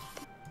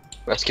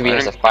 Muscovy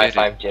has a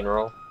 5-5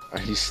 general.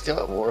 Are you still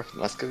at war with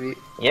Muscovy?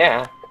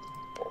 Yeah.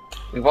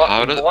 We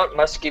want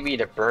Muscovy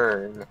to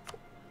burn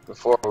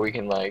before we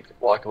can, like,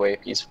 walk away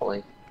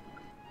peacefully.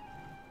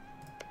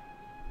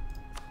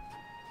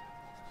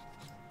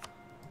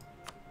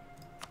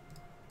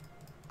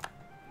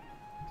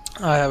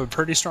 I have a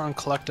pretty strong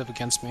collective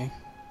against me.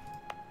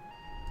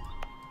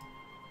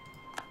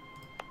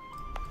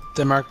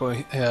 Denmark,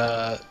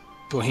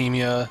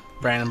 Bohemia,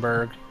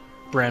 Brandenburg,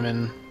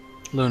 Bremen,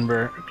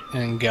 Lüneburg,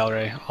 and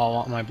Galway all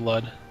want my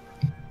blood.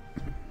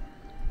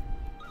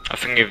 I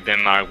think if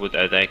Denmark would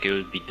attack, it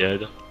would be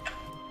dead.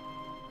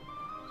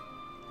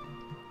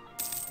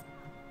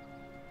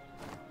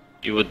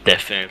 You would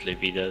definitely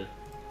be dead.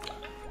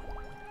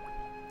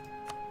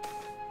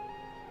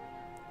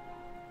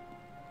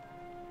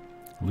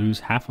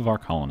 Lose half of our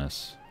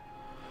colonists.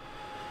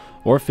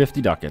 Or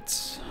 50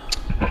 ducats.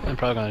 I'm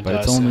probably gonna die But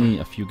it's only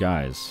a few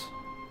guys.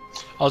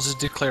 I'll just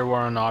declare war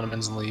on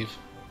Ottomans and leave.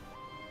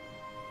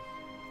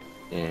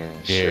 Yeah,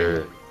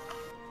 sure.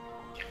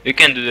 You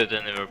can do that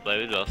and never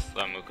play with us,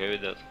 I'm okay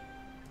with that.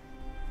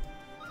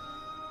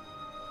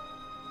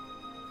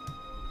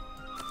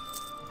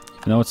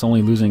 Even though it's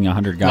only losing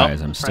 100 guys,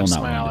 Nope, I'm still French not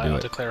is my willing ally. to do I'll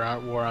it. declare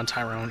war on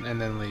Tyrone and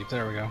then leave.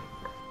 There we go.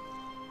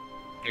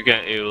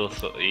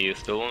 You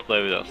still won't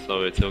play with us,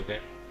 so it's okay.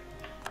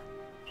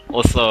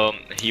 Also,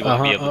 he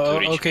won't be able to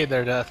reach okay, me.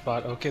 their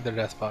deathbot. Okay, their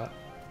deathbot.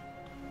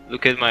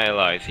 Look at my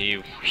allies, he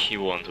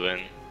won't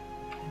win.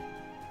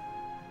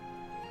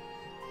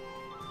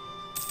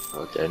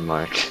 Oh,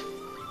 Denmark.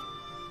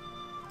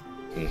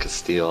 And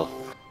Castile.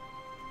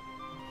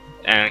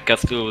 And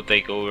Castile will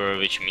take over,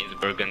 which means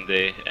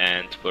Burgundy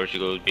and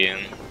Portugal will be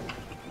in.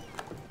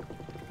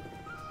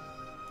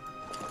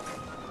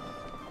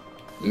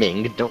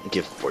 Ming, don't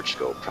give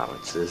Portugal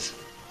provinces.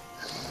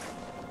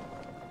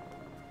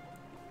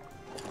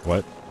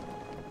 What?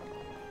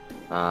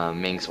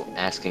 Ming's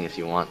asking if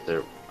you want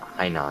their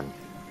Hainan.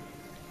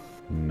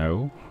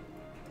 No.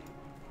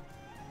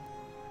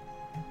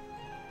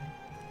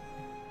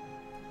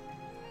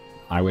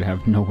 I would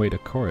have no way to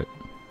core it.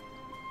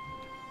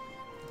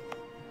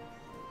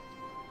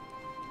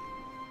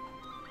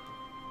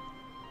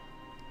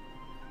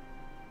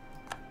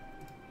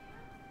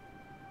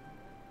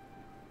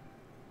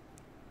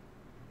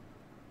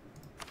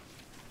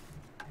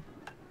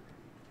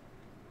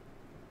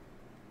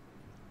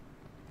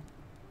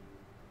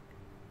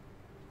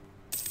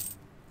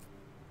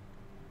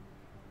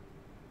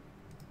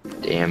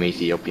 Damn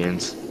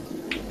Ethiopians.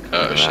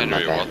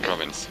 Shenryyr, what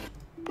province?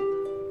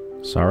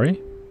 Sorry?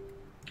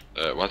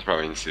 What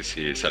province is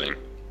he selling?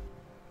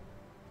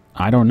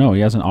 I don't know.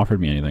 He hasn't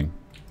offered me anything.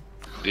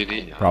 Did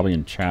he? Probably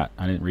in chat.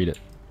 I didn't read it.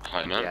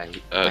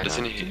 Hainan?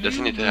 Doesn't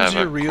he have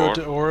a Rio core?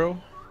 de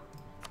Oro?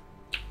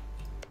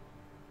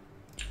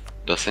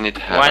 Doesn't it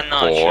have a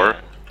core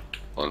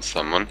on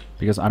someone?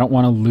 Because I don't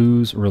want to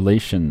lose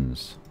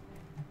relations.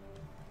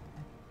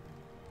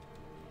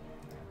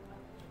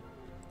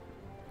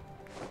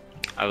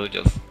 I will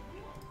just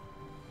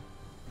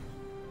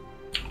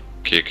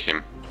Kick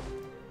him.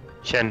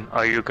 Shen,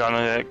 are you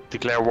gonna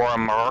declare war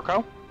on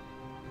Morocco?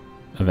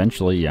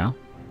 Eventually, yeah.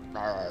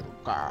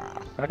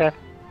 Okay.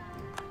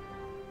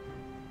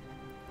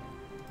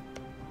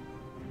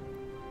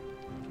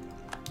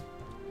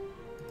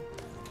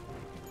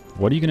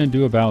 What are you gonna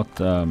do about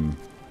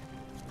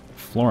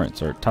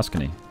Florence or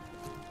Tuscany?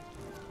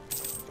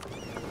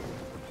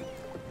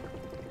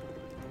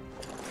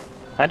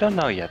 I don't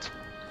know yet.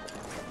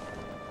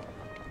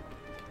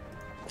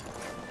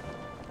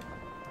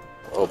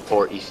 Oh,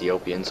 poor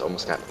Ethiopians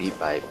almost got beat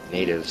by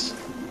natives.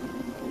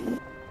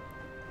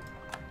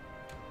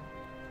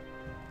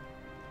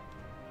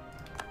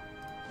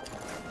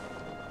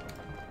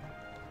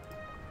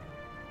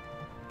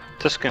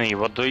 Tuscany,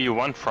 what do you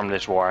want from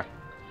this war?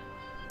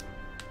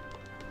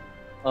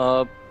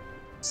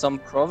 Some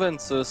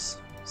provinces,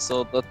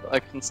 so that I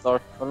can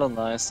start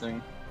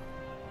colonizing.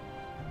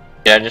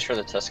 Yeah, I just heard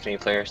the Tuscany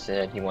player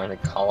said he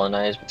wanted to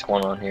colonize. What's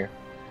going on here?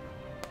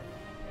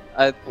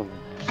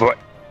 What?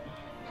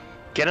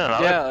 Get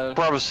another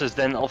provinces,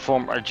 then I'll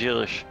form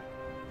Algiers.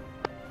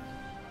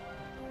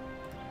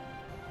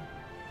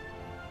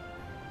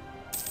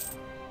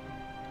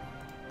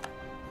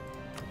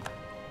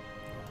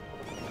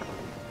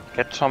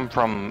 Get some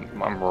from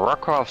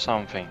Morocco or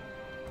something.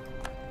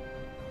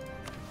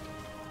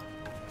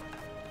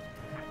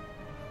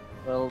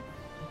 Well,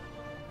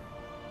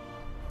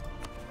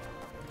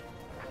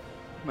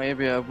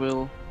 maybe I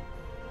will.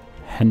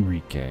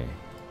 Henrique.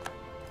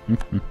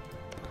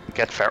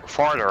 Get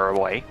farther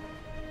away.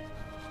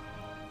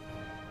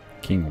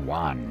 King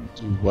Juan.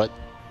 What?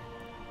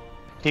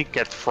 He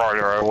gets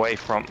farther away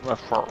from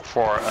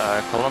for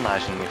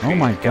colonizing. Oh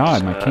my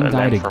God! My king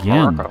died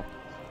again.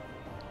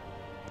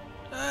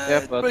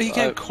 Yeah, but he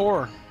can't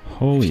core.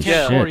 Holy if he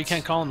can't shit! core, he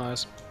can't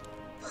colonize.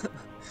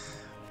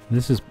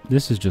 This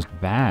is just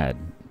bad.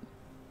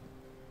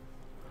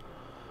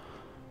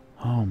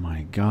 Oh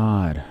my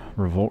God!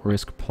 Revolt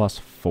risk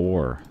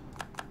 +4.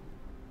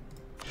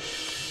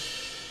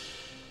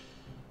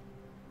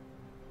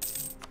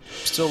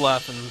 Still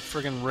laughing.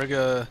 Friggin'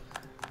 Riga,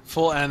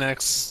 full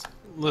annex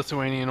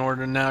Lithuanian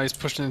order. Now he's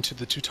pushing into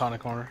the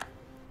Teutonic order.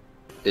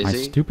 My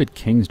stupid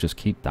kings just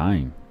keep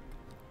dying.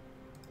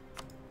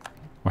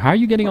 Well, how are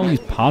you getting all these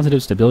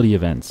positive stability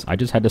events? I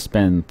just had to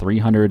spend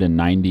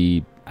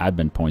 390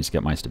 admin points to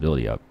get my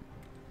stability up.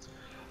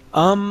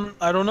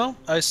 I don't know.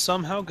 I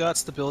somehow got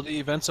stability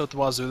events out the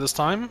wazoo this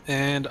time,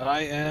 and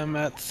I am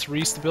at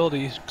 3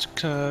 stability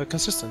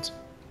consistent.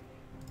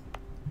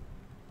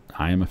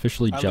 I am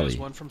officially I jelly. lose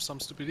one from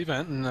some stupid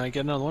event, and I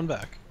get another one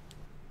back.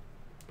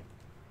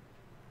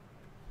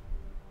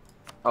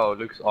 Oh,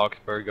 looks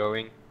Augsburg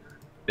going,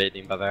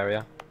 invading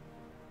Bavaria.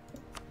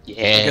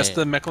 Yeah. I guess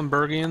the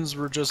Mecklenburgians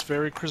were just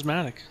very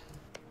charismatic.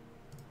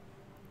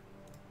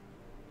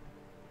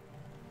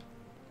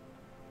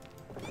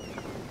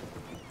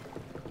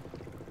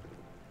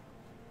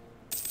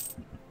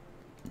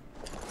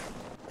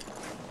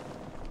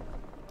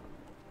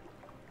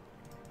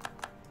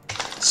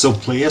 So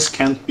players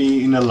can't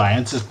be in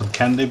alliances, but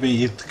can they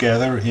be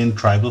together in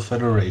tribal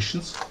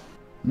federations?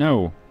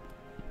 No.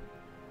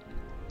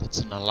 That's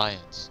an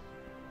alliance.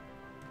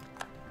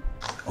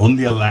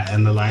 Only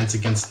an alliance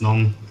against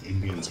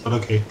non-Indians, but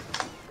okay.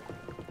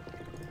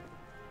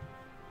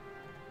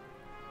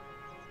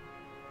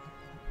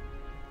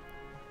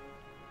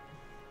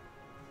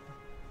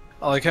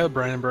 I like how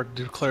Brandenburg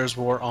declares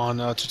war on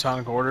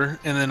Teutonic Order,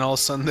 and then all of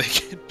a sudden they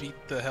get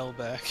beat the hell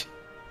back.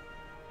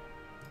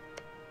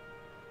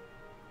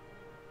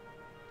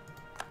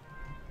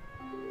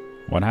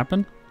 What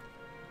happened?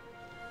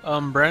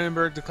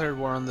 Brandenburg declared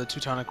war on the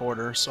Teutonic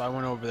Order, so I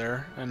went over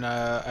there, and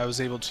I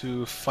was able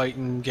to fight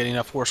and get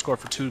enough war score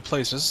for 2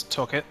 places,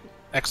 took it,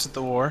 exit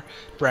the war.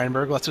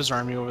 Brandenburg left his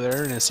army over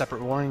there in a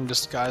separate war, and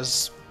just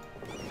guys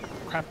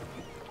crap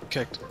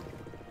kicked.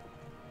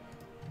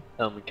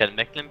 Can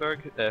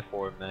Mecklenburg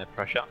form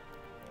Prussia?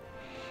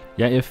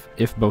 Yeah,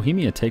 if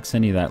Bohemia takes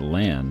any of that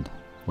land...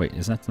 Wait,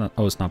 is that not...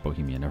 Oh, it's not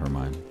Bohemia, never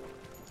mind.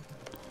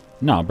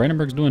 No,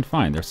 Brandenburg's doing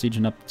fine. They're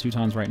sieging up the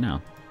Teutons right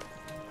now.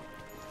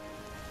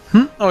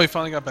 Oh, he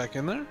finally got back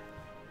in there?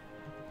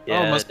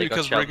 Yeah, oh, it must be they got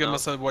because shelled Riga now.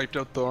 must have wiped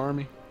out the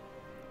army.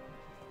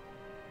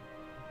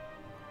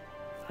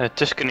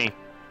 Tuscany,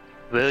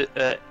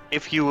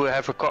 if you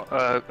have a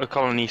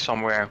colony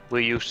somewhere,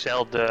 will you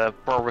sell the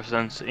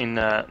province in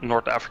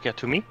North Africa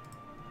to me?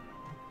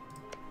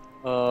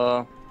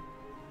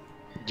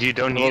 You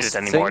don't need it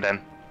anymore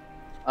then.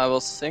 I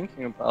was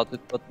thinking about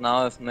it, but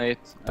now I've made...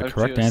 The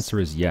correct answer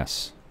is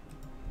yes.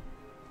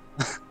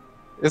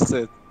 Is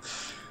it?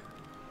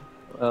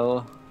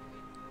 Well...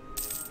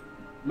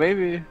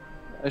 Maybe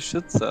I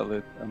should sell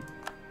it then.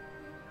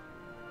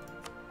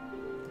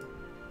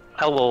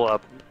 I will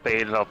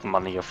pay a lot of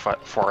money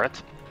for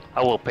it.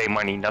 I will pay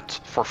money, not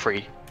for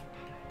free.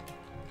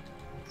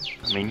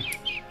 I mean...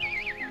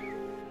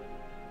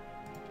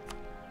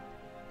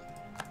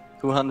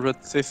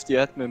 250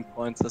 admin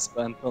points I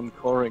spent on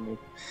coring it.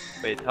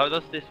 Wait, how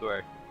does this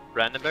work?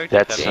 Brandenburg?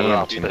 That's a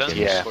lot,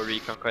 yeah. For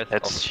reconquest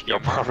That's of your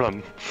Denmark?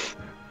 problem.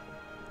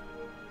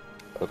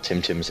 Well,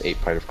 Tim Tim's ate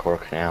part of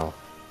Cork now.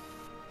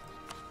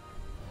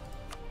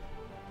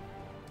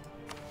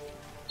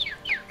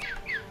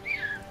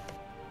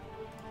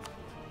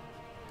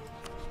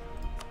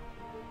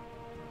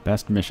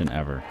 Best mission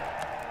ever.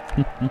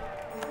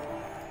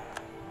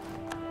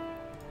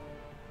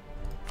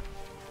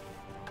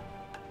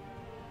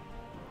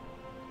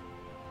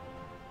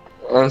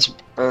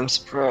 I'm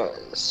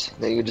surprised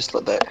that you just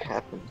let that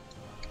happen.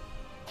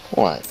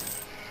 What?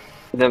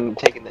 Them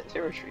taking that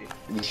territory.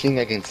 You think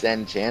I can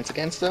stand a chance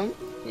against them?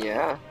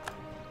 Yeah.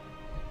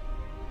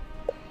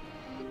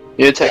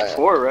 You attack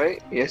 4,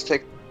 right? You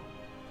attack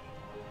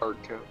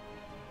hardcore.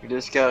 You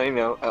just gotta, you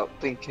know,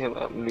 outthink him,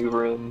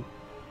 outmaneuver him.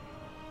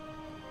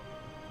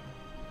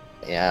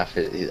 Yeah, if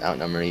he's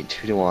outnumbered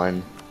 2 to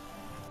 1.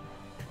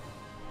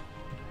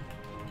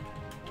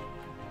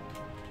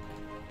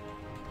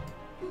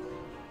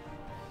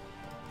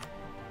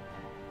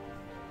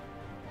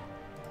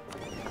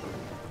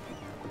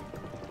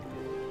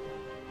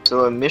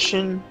 So a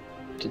mission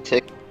to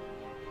take.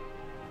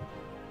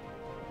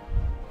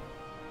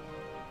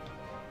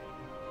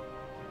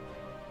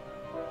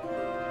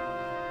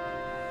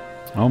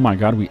 Oh my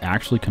god, we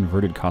actually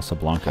converted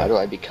Casablanca. How do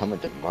I become a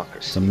democracy?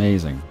 It's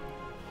amazing.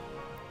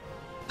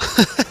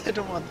 I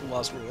don't want the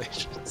lost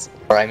relations.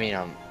 Or I mean,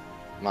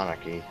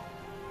 monarchy.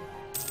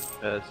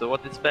 So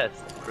what is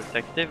best,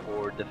 protective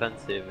or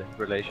defensive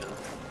relations?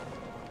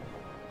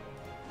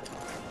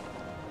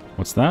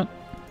 What's that?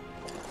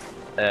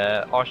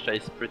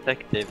 Ashta's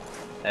protective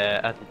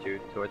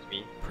attitude towards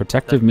me.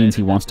 Protective means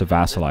he wants to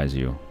vassalize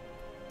you.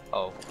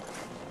 Oh,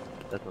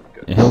 that's not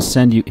good. And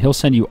he'll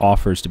send you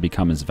offers to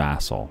become his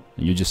vassal,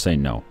 and you just say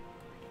no.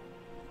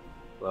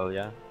 Well,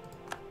 yeah.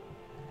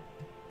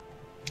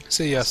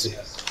 Say yes.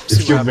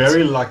 If you're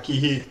very lucky,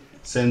 he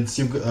sends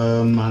you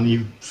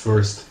money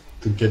first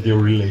to get your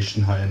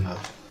relation high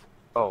enough.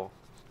 Oh.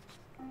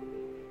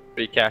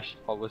 Free cash,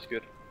 always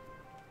good.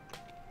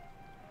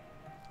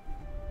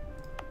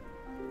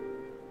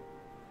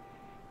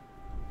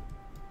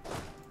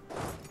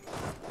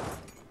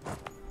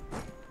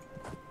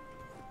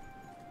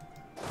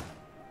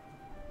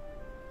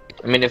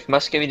 I mean, if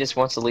Muscovy just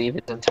wants to leave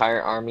his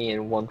entire army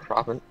in one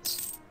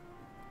province,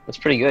 that's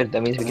pretty good.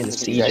 That means we can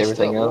siege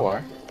everything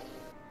up.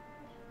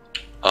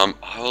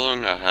 How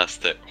long has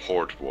the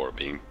Horde War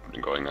been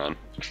going on?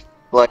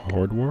 Like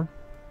Horde War?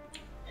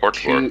 Horde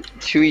War.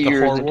 2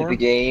 years into the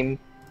game,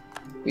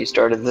 we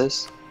started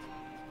this.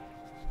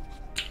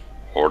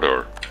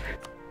 Hordor.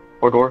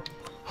 Hordor.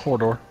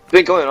 Hordor. It's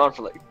been going on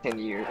for like 10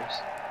 years.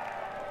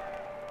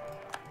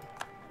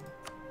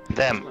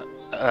 Them,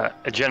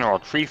 a general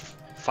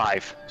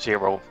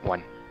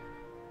 3501.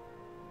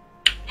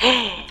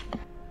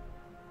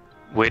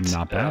 With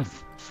not bad.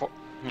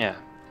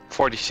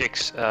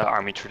 46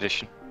 army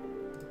tradition.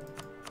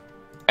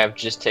 I've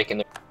just taken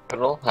the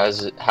capital.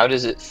 How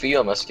does it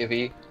feel,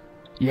 Muscovy?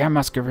 Yeah,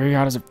 Muscovy,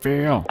 how does it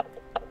feel?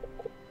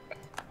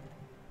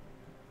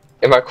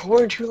 Am I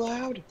calling too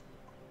loud?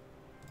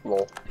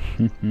 Lol.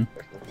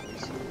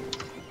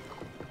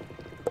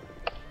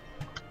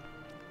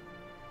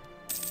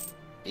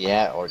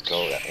 Yeah, or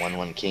go that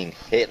 1-1 king.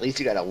 Hey, at least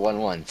you got a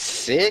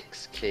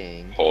 1-1-6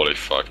 king. Holy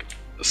fuck.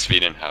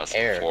 Sweden has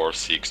Air.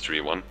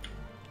 4-6-3-1.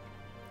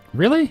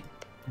 Really?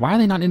 Why are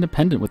they not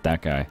independent with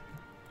that guy?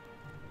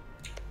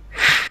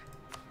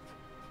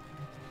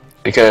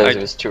 Because it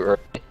was too early.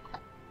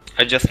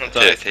 I just noticed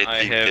They I think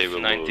they have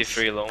will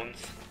 93 loans.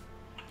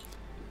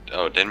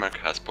 Oh, Denmark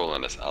has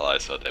Poland as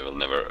allies, so they will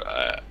never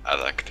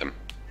attack them.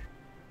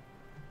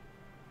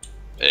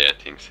 Yeah, I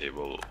think they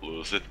will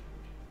lose it.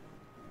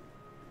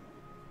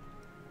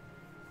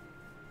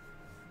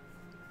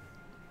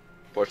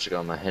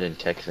 Portugal, I'm ahead in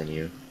tech than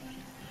you.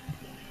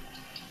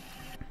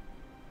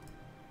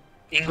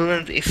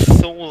 England is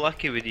so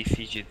lucky with these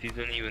sieges, you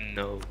don't even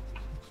know.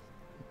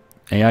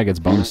 AI gets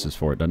bonuses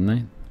for it, doesn't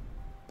they?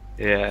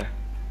 Yeah.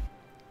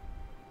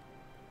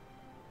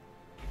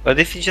 But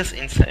this is just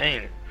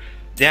insane.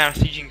 They are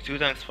sieging 2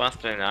 times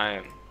faster than I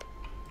am.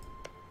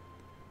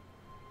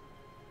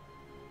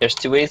 There's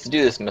 2 ways to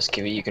do this,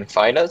 Muscovy. You can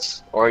fight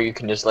us, or you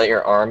can just let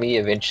your army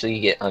eventually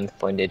get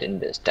unfunded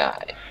and just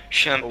die.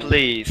 Shen,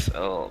 please,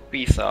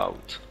 peace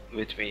out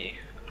with me.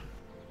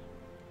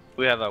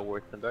 We have a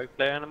Württemberg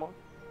player anymore?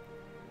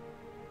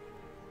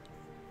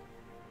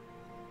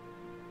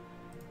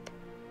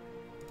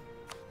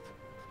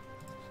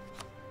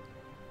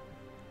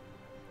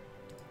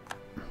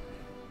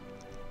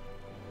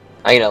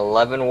 I get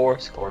 11 war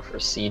score for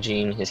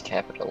sieging his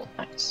capital.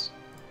 Nice.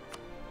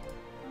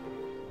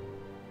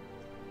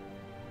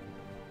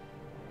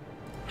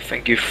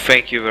 Thank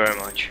you very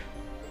much.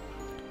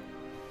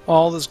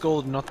 All this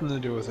gold, nothing to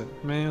do with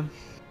it, man.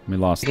 We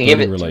lost You can give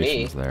 30 it to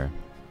relations me. there.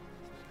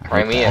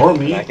 Crimea, Or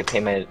me. I can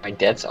pay my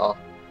debts off.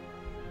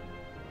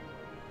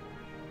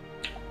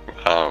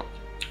 Wow.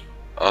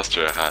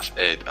 Austria has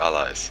 8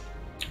 allies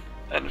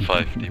and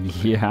 5 people.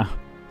 Yeah,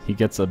 he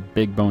gets a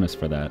big bonus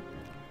for that.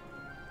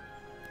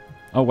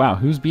 Oh wow,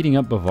 who's beating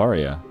up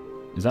Bavaria?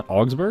 Is that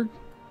Augsburg?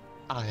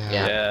 Oh yeah.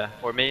 Yeah.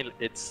 For me,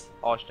 it's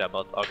Austria,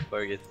 but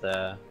Augsburg is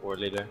the war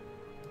leader.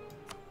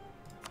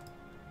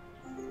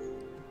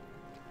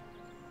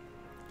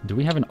 Do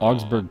we have an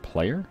Augsburg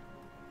player?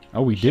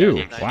 Oh, we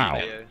do. Wow.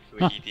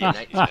 Nice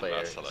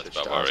player switched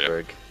to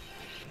Augsburg.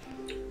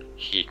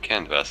 He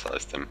can't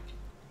vassalize them.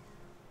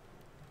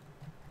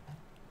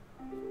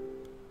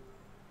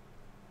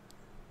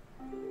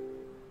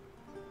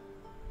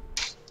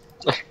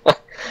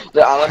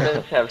 The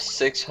Ottomans have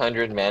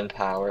 600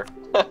 manpower.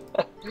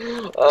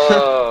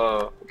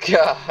 Oh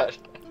god.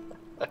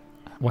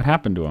 What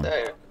happened to him?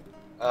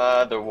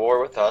 The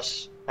war with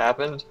us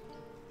happened.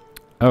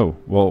 Oh,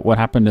 well, what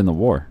happened in the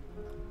war?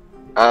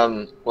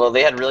 Well,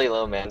 they had really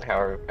low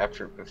manpower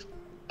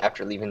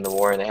after leaving the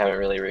war, and they haven't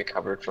really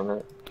recovered from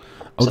it.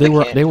 Oh, So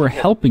they were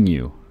helping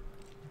you.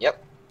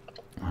 Yep.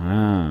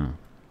 Ah.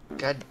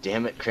 God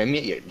damn it,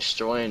 Crimea, you're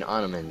destroying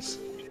Ottomans.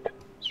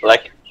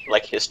 Like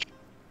history.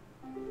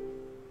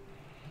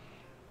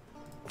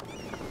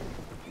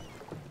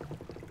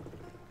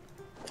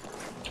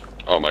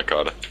 Oh my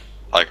god,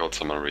 I got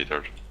someone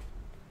retard.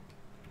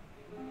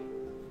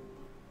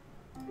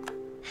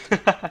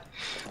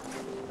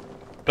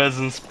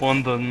 Peasants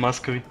spawned on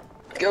Muscovy.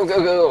 Go,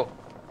 go, go!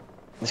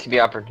 This could be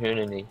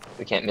opportunity.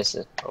 We can't miss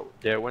it. Oh,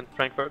 there went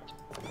Frankfurt.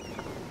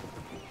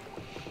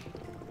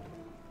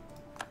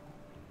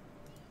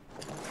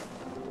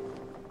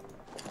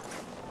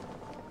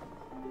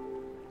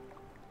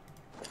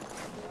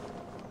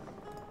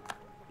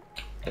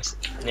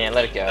 Yeah,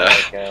 let it go, let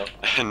it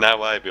go.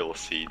 Now I will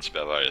siege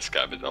Bavaria's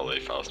capital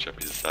if Austria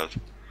pieces out.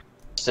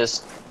 It's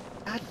just...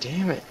 God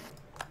damn it.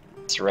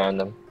 surround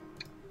them.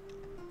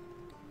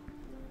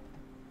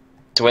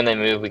 So when they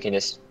move, we can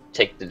just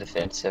take the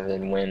defensive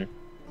and win.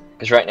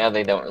 Because right now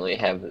they don't really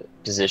have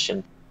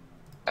position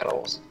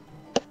battles.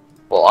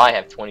 Well, I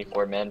have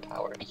 24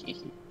 manpower.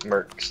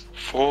 Mercs.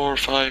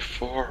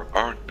 454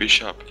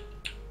 Archbishop,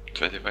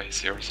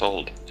 25 years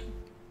old.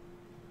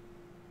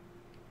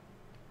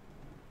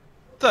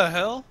 The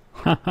hell?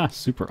 Haha,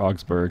 Super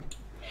Augsburg.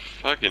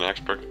 Fucking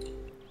Augsburg.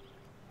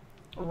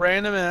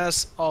 Random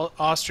ass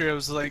Austria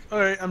was like,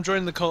 alright, I'm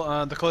joining the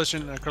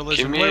coalition,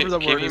 whatever the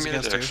word is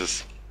against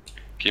you.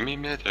 Give me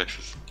military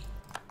access.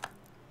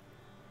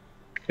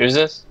 Who's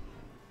this?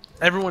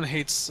 Everyone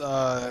hates,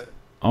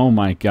 Oh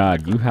my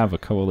god, you have a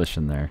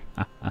coalition there.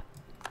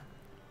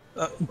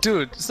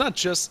 dude, it's not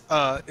just,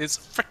 it's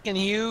freaking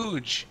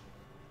huge.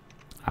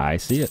 I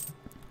see it.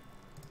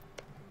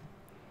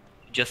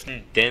 Just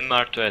need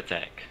Denmark to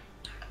attack.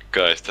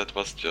 Guys, that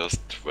was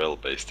just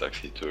 12 base tax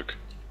he took.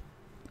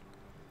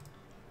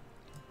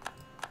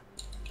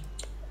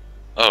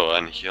 Oh,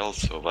 and he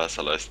also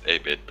vassalized a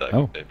bit tax.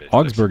 Oh,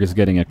 Augsburg is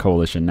getting a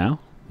coalition now.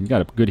 He's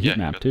got a good heat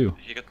map too.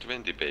 He got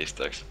 20 base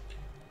tax.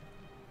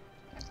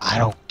 I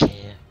don't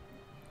care.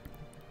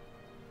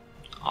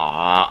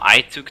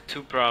 I took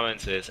 2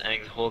 provinces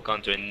and the whole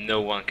country,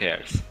 no one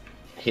cares.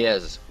 He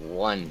has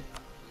 1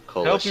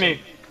 coalition. Help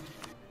me!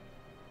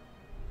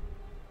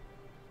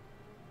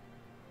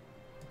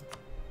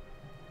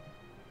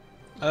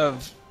 I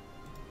have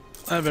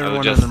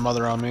everyone and their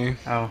mother on me.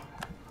 Oh,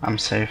 I'm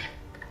safe.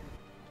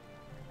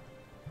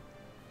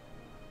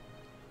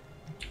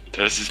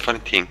 There's this funny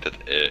thing that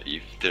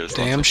if there's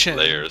Damn lots shit. of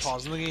players...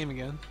 Pausing the game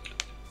again.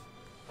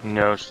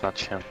 No, it's not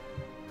Shen.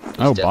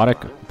 Oh,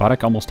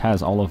 Bodek almost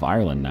has all of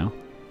Ireland now.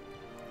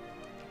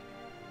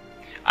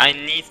 I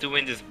need to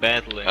win this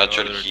battle in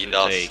Actually, order he to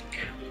does. take.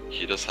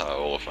 He does have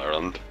all of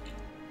Ireland.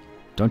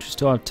 Don't you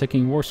still have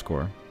ticking war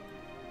score?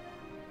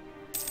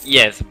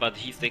 Yes, but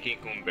he's taking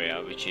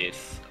Cumbria, which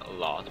is a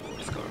lot more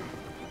score.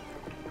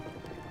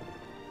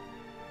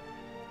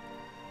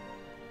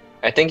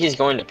 I think he's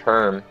going to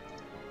Perm.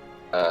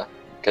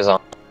 Cause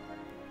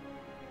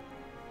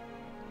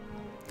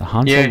The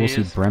Hansa will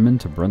see Bremen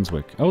to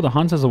Brunswick. Oh, the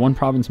Hansa's a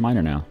 1-province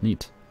minor now.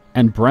 Neat.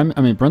 And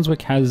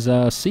Brunswick has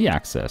sea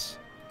access.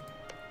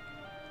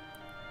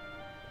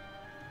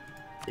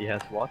 He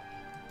has what?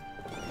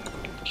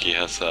 He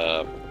has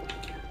a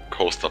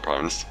coastal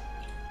province.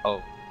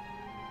 Oh.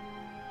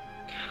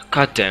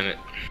 God damn it.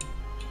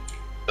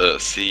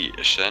 See,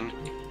 Shen,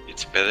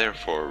 it's better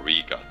for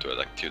Riga to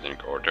attack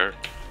Teutonic Order,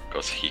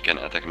 because he can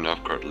attack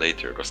Novgorod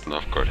later, because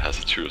Novgorod has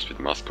a truce with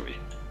Muscovy.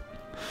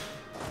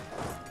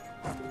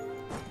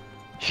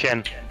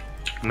 Shen,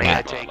 may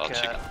I take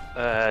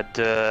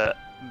the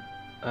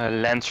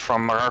lands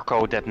from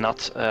Morocco that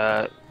not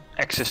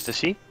access the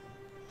sea?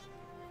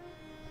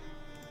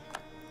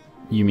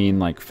 You mean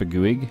like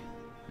Faguig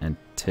and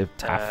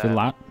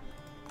Tafilat?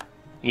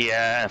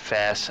 Yeah,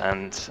 Fez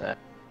and...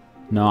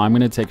 No, I'm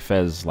gonna take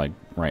Fez like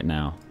right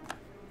now.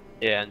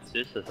 Yeah, and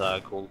Sis is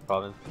a cool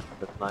province.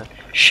 That's nice.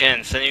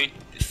 Shen,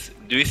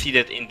 do you see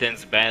that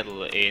intense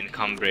battle in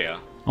Cumbria?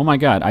 Oh my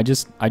god, I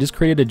just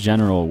created a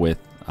general with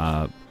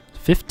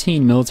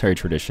 15 military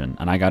tradition,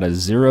 and I got a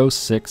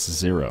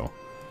 060.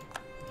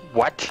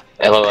 What?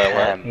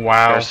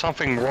 Wow. There's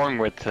something wrong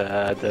with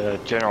the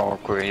general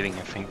creating,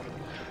 I think.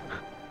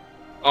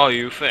 Oh,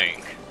 you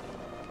think?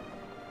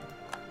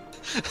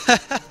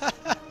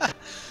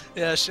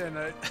 Yeah, Shen,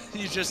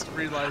 you just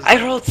realized.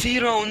 I rolled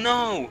 0,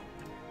 no!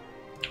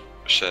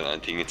 Shen, I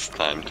think it's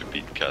time to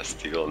beat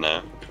Castile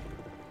now.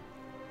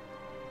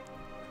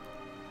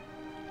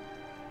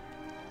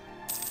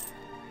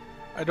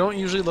 I don't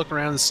usually look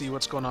around and see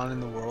what's going on in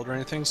the world or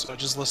anything, so I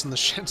just listen to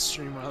Shen's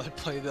stream while I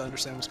play to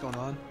understand what's going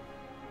on.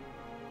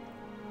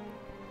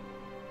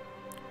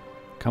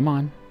 Come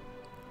on.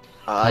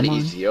 God, Come on.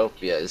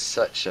 Ethiopia is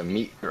such a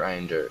meat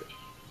grinder.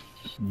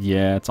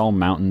 Yeah, it's all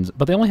mountains.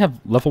 But they only have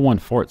level 1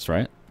 forts,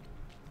 right?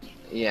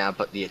 Yeah,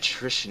 but the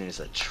attrition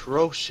is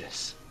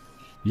atrocious.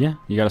 Yeah,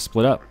 you gotta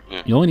split up.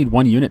 Yeah. You only need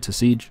 1 unit to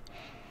siege.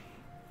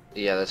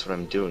 Yeah, that's what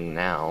I'm doing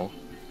now.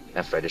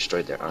 After I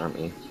destroyed their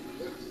army.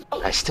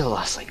 I still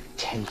lost like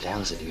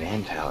 10,000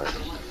 manpower.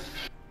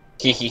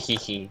 Hee hee hee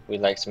hee. We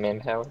like some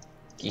manpower.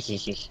 Hee hee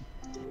hee.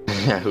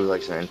 Yeah, who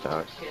likes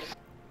manpower?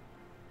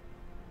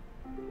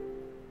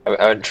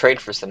 I would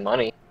trade for some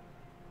money.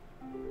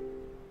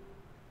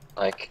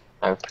 Like,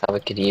 I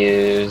probably could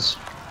use...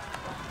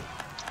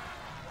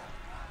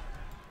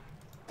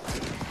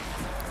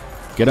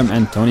 Get him,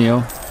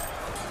 Antonio.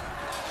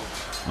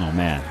 Oh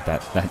man,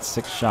 that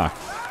 6 shock.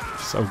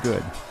 So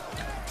good.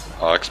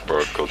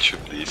 Oxborough, could you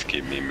please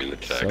give me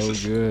military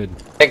access? So good.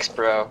 Thanks,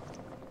 bro.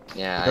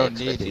 Yeah, I I don't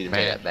expect need you it, to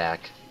pay man. that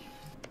back.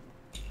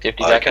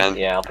 50 I seconds? can.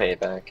 Yeah, I'll pay it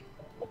back.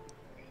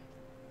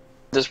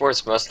 This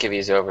war's most give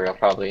is over, I'll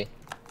probably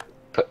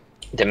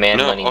demand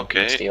No, money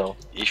okay. and steal.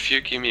 If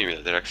you give me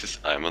military access,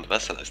 I won't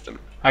vassalize them.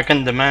 I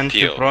can demand 2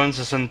 Deal.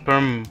 provinces and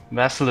perm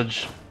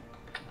vassalage.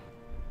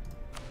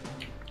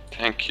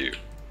 Thank you.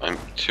 I'm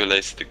too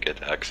lazy to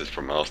get access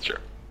from Austria.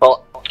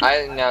 Well,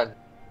 I now...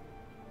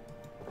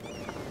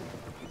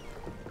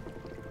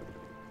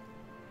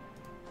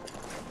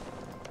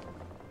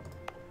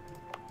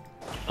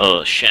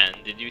 Oh, Shen,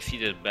 did you see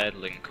the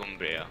battle in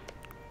Cumbria?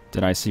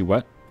 Did I see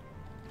what?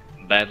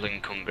 Battle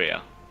in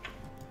Cumbria.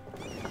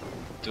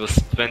 It was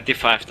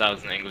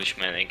 25,000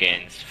 Englishmen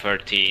against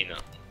 13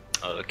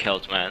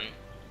 Celtmen.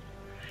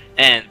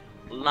 And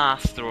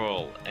last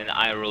roll, and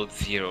I rolled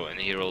 0 and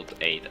he rolled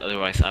 8,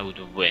 otherwise I would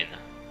win.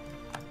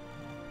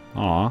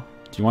 Aw,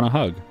 do you want a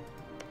hug?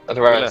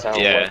 Otherwise I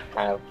Yeah. would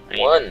have I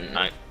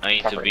one.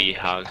 need to be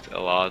hugged a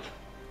lot.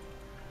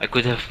 I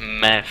could have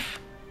meth.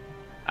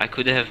 I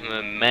could have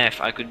meth.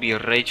 I could be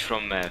rage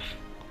from meth.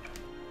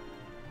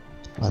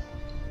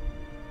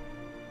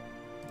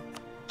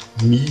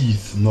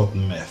 Meth, not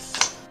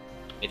meth.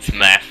 It's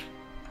meth.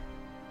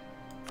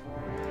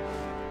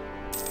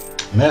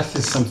 Meth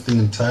is something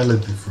entirely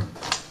different.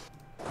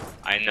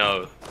 I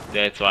know.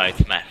 That's why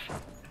it's meth.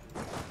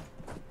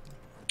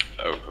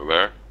 Oh,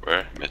 where?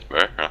 Meth,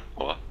 where? Huh?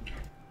 What?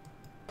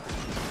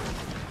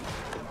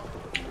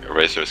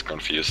 Eraser is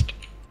confused.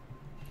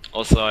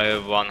 Also, I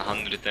have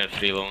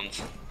 103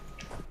 loans.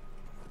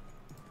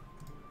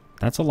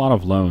 That's a lot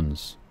of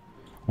loans.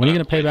 When are you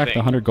gonna pay back the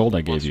 100 gold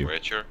I gave Was you?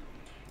 Rachel?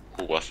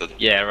 Who was it?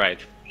 Yeah, right.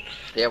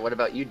 Yeah, what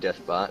about you,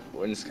 Deathbot?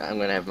 When's I'm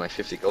gonna have my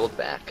 50 gold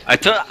back? I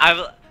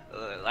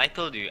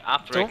told you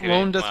after I Don't create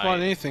loan Deathbot my...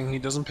 anything, he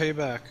doesn't pay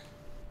back.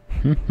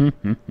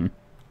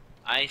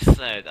 I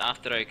said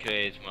after I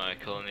create my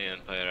colony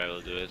empire, I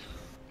will do it.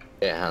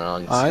 Yeah, how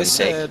long it's I gonna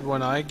said take?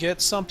 when I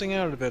get something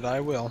out of it, I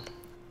will.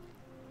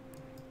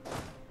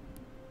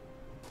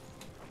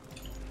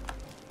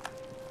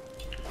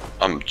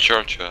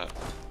 Georgia.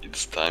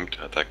 It's time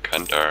to attack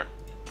Kandahar.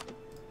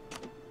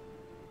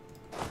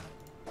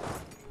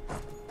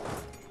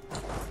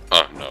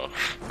 Oh no,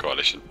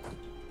 coalition.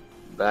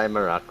 Bye,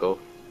 Morocco.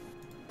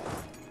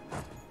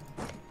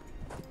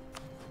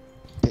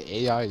 The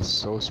AI is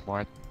so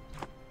smart.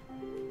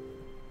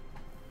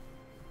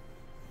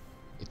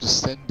 It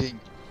was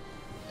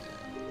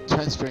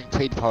transferring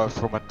trade power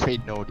from a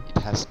trade node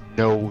it has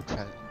no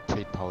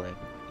trade power in.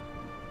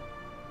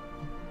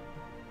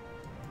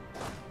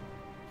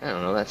 I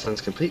don't know, that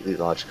sounds completely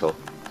logical.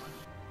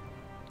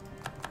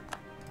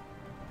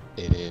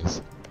 It is.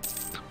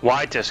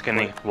 Why,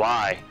 Tuscany?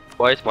 Why?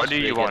 Why is What do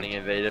you Austria want? getting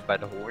invaded by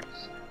the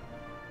hordes?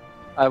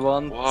 I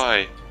want...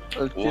 Why? Why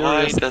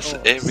Algeria's does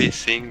nodes. every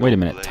single Wait a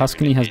minute, player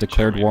Tuscany has in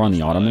declared war on the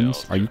Germany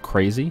Ottomans? Are you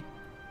crazy?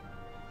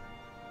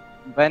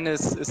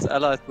 Venice is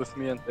allied with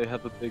me and they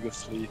have a bigger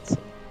fleet. So.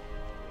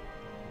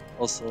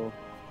 Also,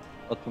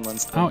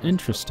 Ottomans. Oh, don't.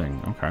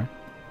 interesting. Okay.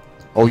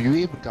 Oh, you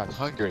even got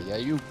Hungary. Yeah,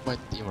 you might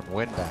even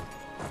win that.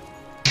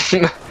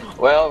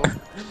 Well...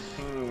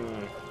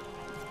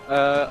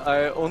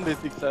 I only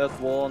declared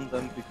war on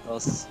them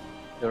because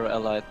they're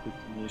allied with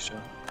Tunisia.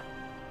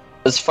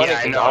 It's funny Yeah,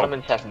 I because know.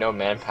 Ottomans have no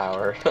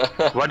manpower.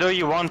 What do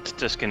you want,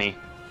 Tuscany?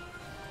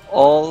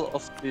 All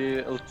of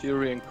the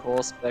Algerian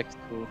corps back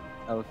to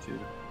Algiers.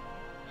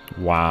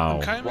 Wow.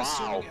 I'm kind of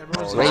assuming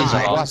everyone's Raise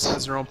Ottomans what?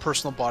 has their own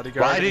personal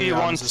bodyguard. Why do and you the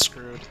Ottomans want- is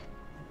screwed?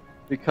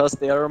 Because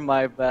they are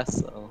my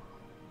vassal.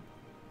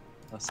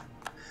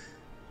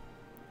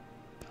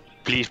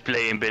 Please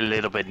play a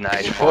little bit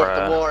nice Support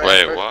for. the war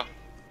Wait, effort. what?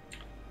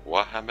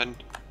 What happened?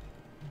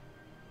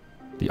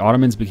 The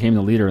Ottomans became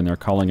the leader and they're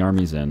calling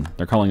armies in.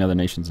 They're calling other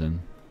nations in.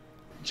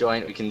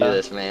 Join, we can do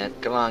this, man.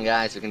 Come on,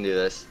 guys, we can do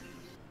this.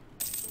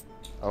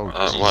 Oh,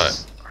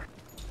 What?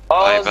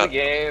 Pause I the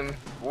game.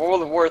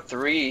 World War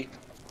 3.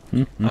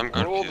 I'm World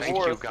confused. Thank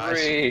War you,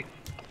 guys. 3.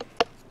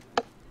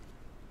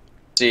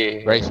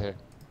 See. Right here.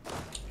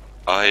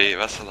 I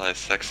vassalized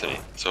Saxony,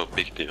 so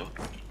big deal.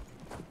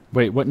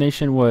 Wait, what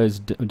nation was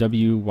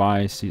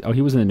WYC? Oh,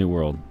 he was in the New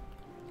World.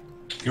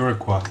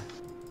 Iroquois.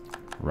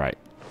 Right.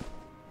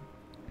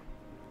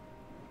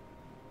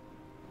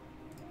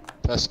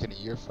 Tuscany,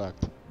 you're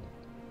fucked.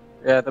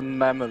 Yeah, the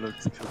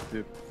Mamelukes could be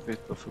a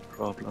bit of a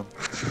problem.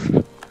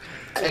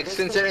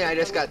 Considering I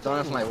just got done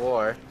with my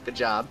war, good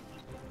job.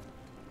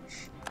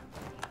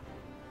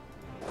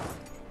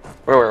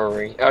 Where were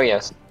we? Oh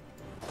yes.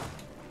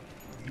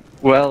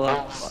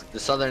 Well, the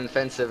southern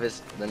offensive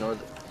is the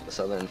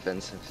southern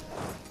offensive.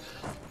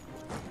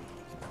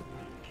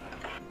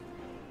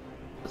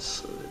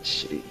 That's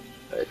shitty.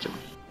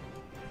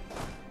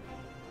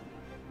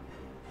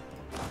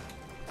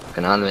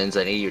 Canonmans,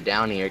 I need you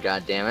down here,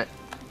 goddammit.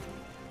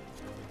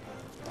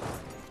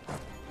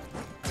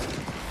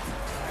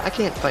 I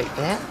can't fight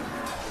that.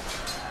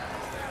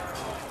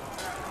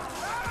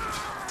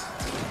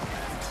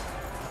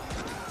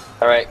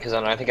 Alright, because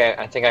I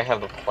think I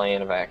have a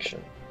plan of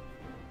action.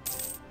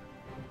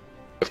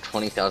 We have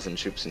 20,000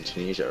 troops in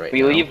Tunisia right now.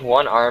 We leave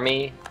one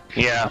army.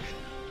 Yeah.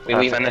 We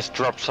leave. Venice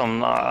dropped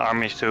some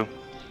armies too.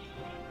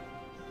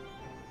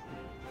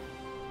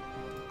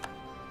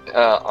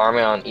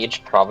 Army on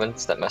each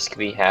province that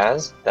Muscovy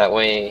has. That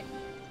way,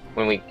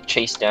 when we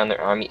chase down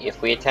their army,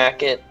 if we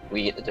attack it,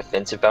 we get the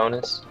defensive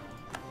bonus,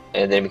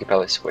 and then we could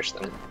probably squish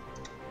them.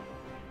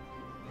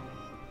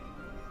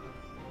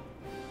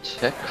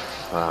 Tech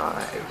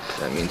 5.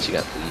 That means you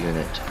got the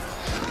unit.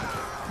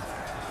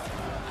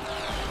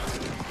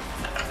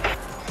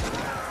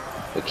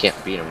 We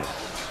can't beat them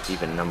with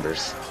even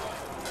numbers.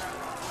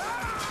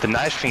 The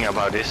nice thing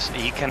about this,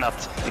 he cannot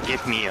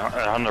give me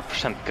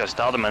 100% because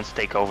the Ottomans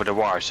take over the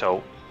war,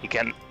 so he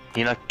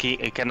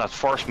cannot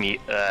force me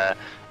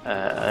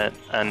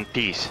and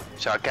peace.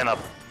 So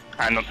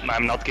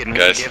I'm not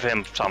gonna give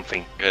him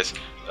something. Guys,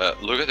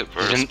 look at the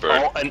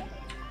Würzburg.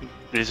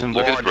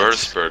 Look at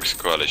Würzburg's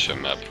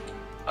coalition map.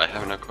 I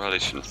have no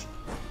coalitions.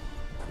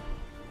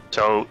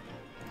 So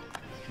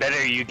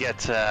better you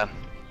get out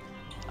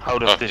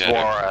of this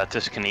war,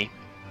 Tuscany.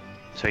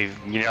 So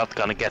you're not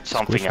gonna get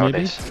something out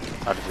of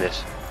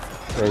this.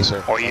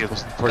 Razor. Or you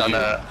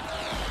gonna...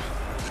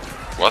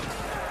 What?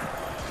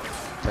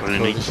 That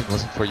coalition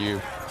wasn't for you.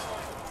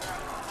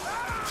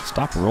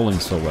 Stop rolling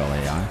so well,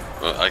 AI.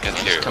 Well, I can't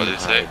hear. What did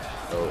it say?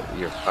 Oh,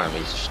 your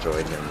army's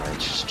destroyed and my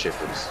ship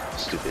was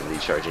stupidly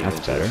charging That's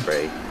into better. the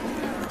fray.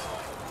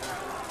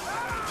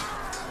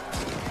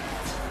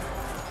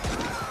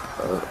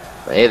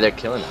 Hey, they're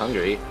killing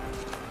Hungary.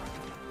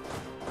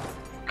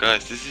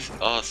 Guys, this is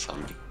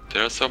awesome.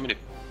 There are so many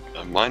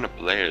minor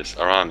players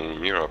around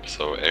in Europe,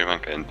 so everyone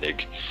can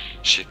take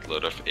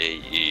shitload of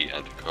AE,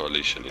 and the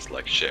coalition is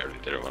like shared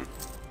with everyone.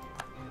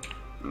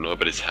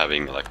 Nobody's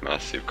having like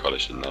massive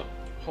coalition now.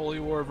 Holy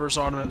War versus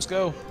Ottomans,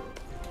 go!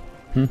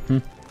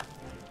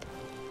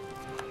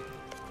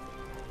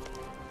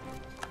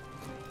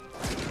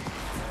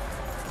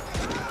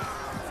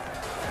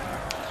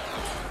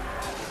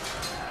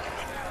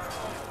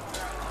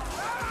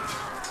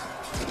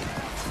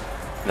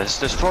 Let's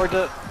destroy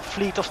the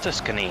fleet of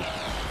Tuscany.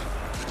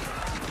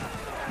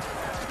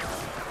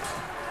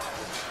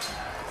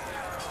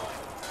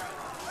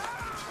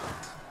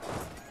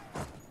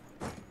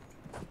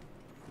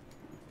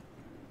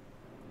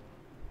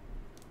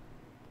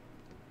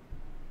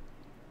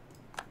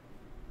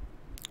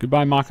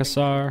 Goodbye,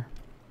 Makassar.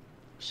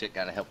 Shit,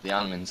 gotta help the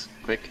Ottomans,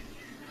 quick.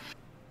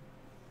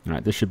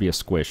 Alright, this should be a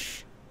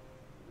squish.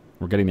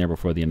 We're getting there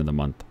before the end of the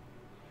month.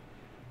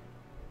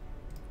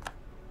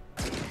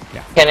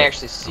 Yeah. Can't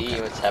actually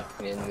see what's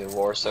happening in the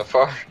war so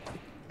far,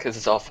 because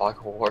it's all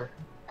fog war.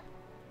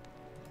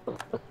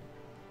 It'd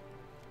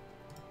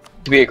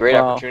be a great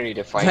opportunity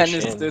to fight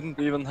Venice Shen. didn't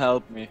even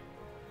help me.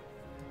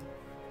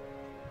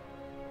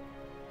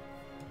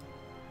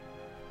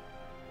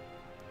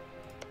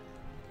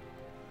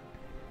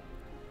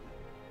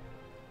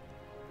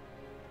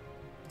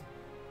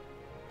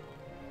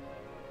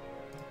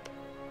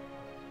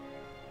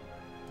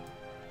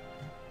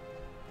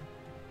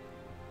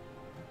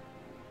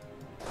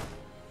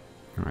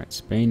 Alright,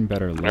 Spain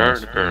better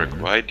Nerdberg,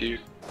 why do you...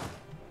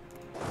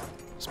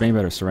 Spain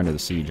better surrender the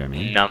siege, I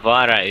mean.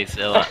 Navarra is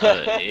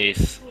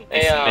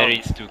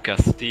married to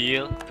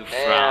Castile, to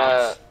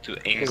France, to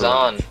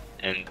England,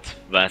 and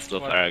Vassal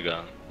of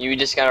Aragon. You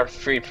just got a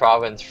free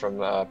province from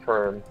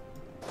Perm.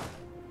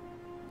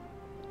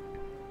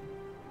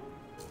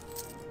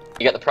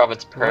 You got the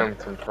province Perm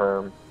from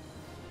Perm.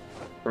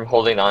 From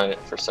holding on it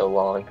for so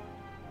long.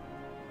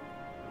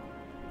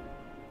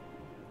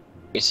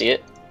 You see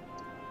it?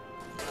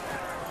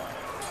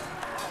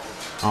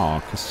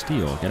 Oh,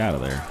 Castile, get out of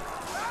there.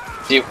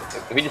 Dude,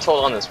 if we just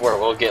hold on this war,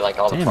 we'll get like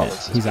all the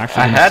provinces. He's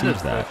actually I had gonna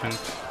this siege that.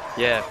 question.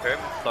 Yeah, Perm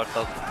starts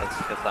out as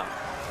Kazan.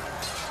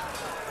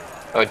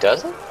 Oh, it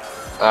doesn't?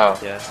 Oh.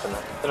 Yeah.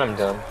 Then I'm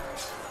done.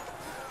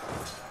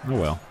 Oh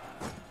well.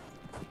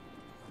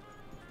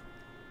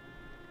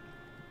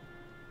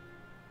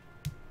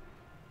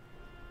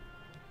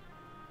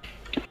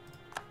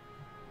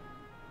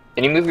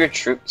 Can you move your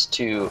troops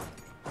to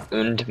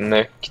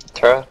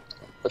Undmerktra?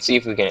 Let's see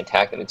if we can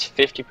attack them. It's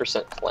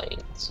 50%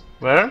 plains.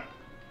 Where?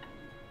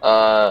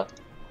 The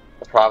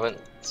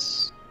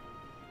province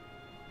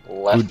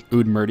left.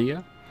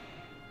 Udmurtia?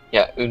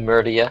 Yeah,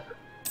 Udmurtia.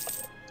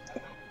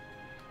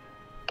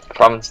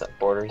 province that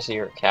borders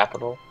here,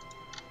 capital.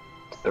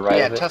 To the right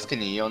yeah, of it.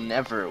 Tuscany, you'll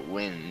never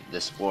win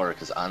this war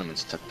because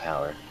Ottomans took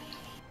power.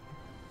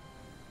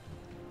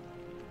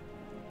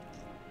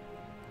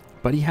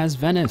 But he has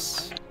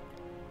Venice.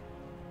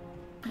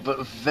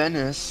 But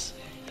Venice...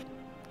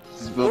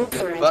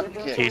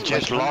 He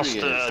just lost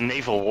a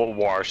naval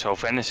war, so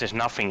Venice is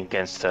nothing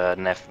against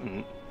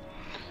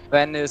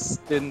Venice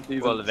didn't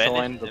even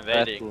join the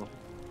battle.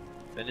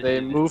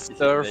 They moved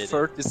their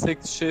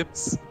 36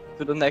 ships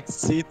to the next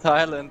sea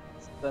tile and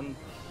then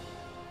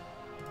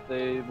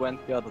they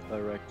went the other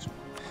direction.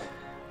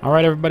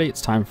 Alright everybody,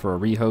 it's time for a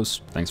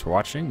rehost. Thanks for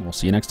watching. We'll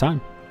see you next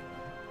time.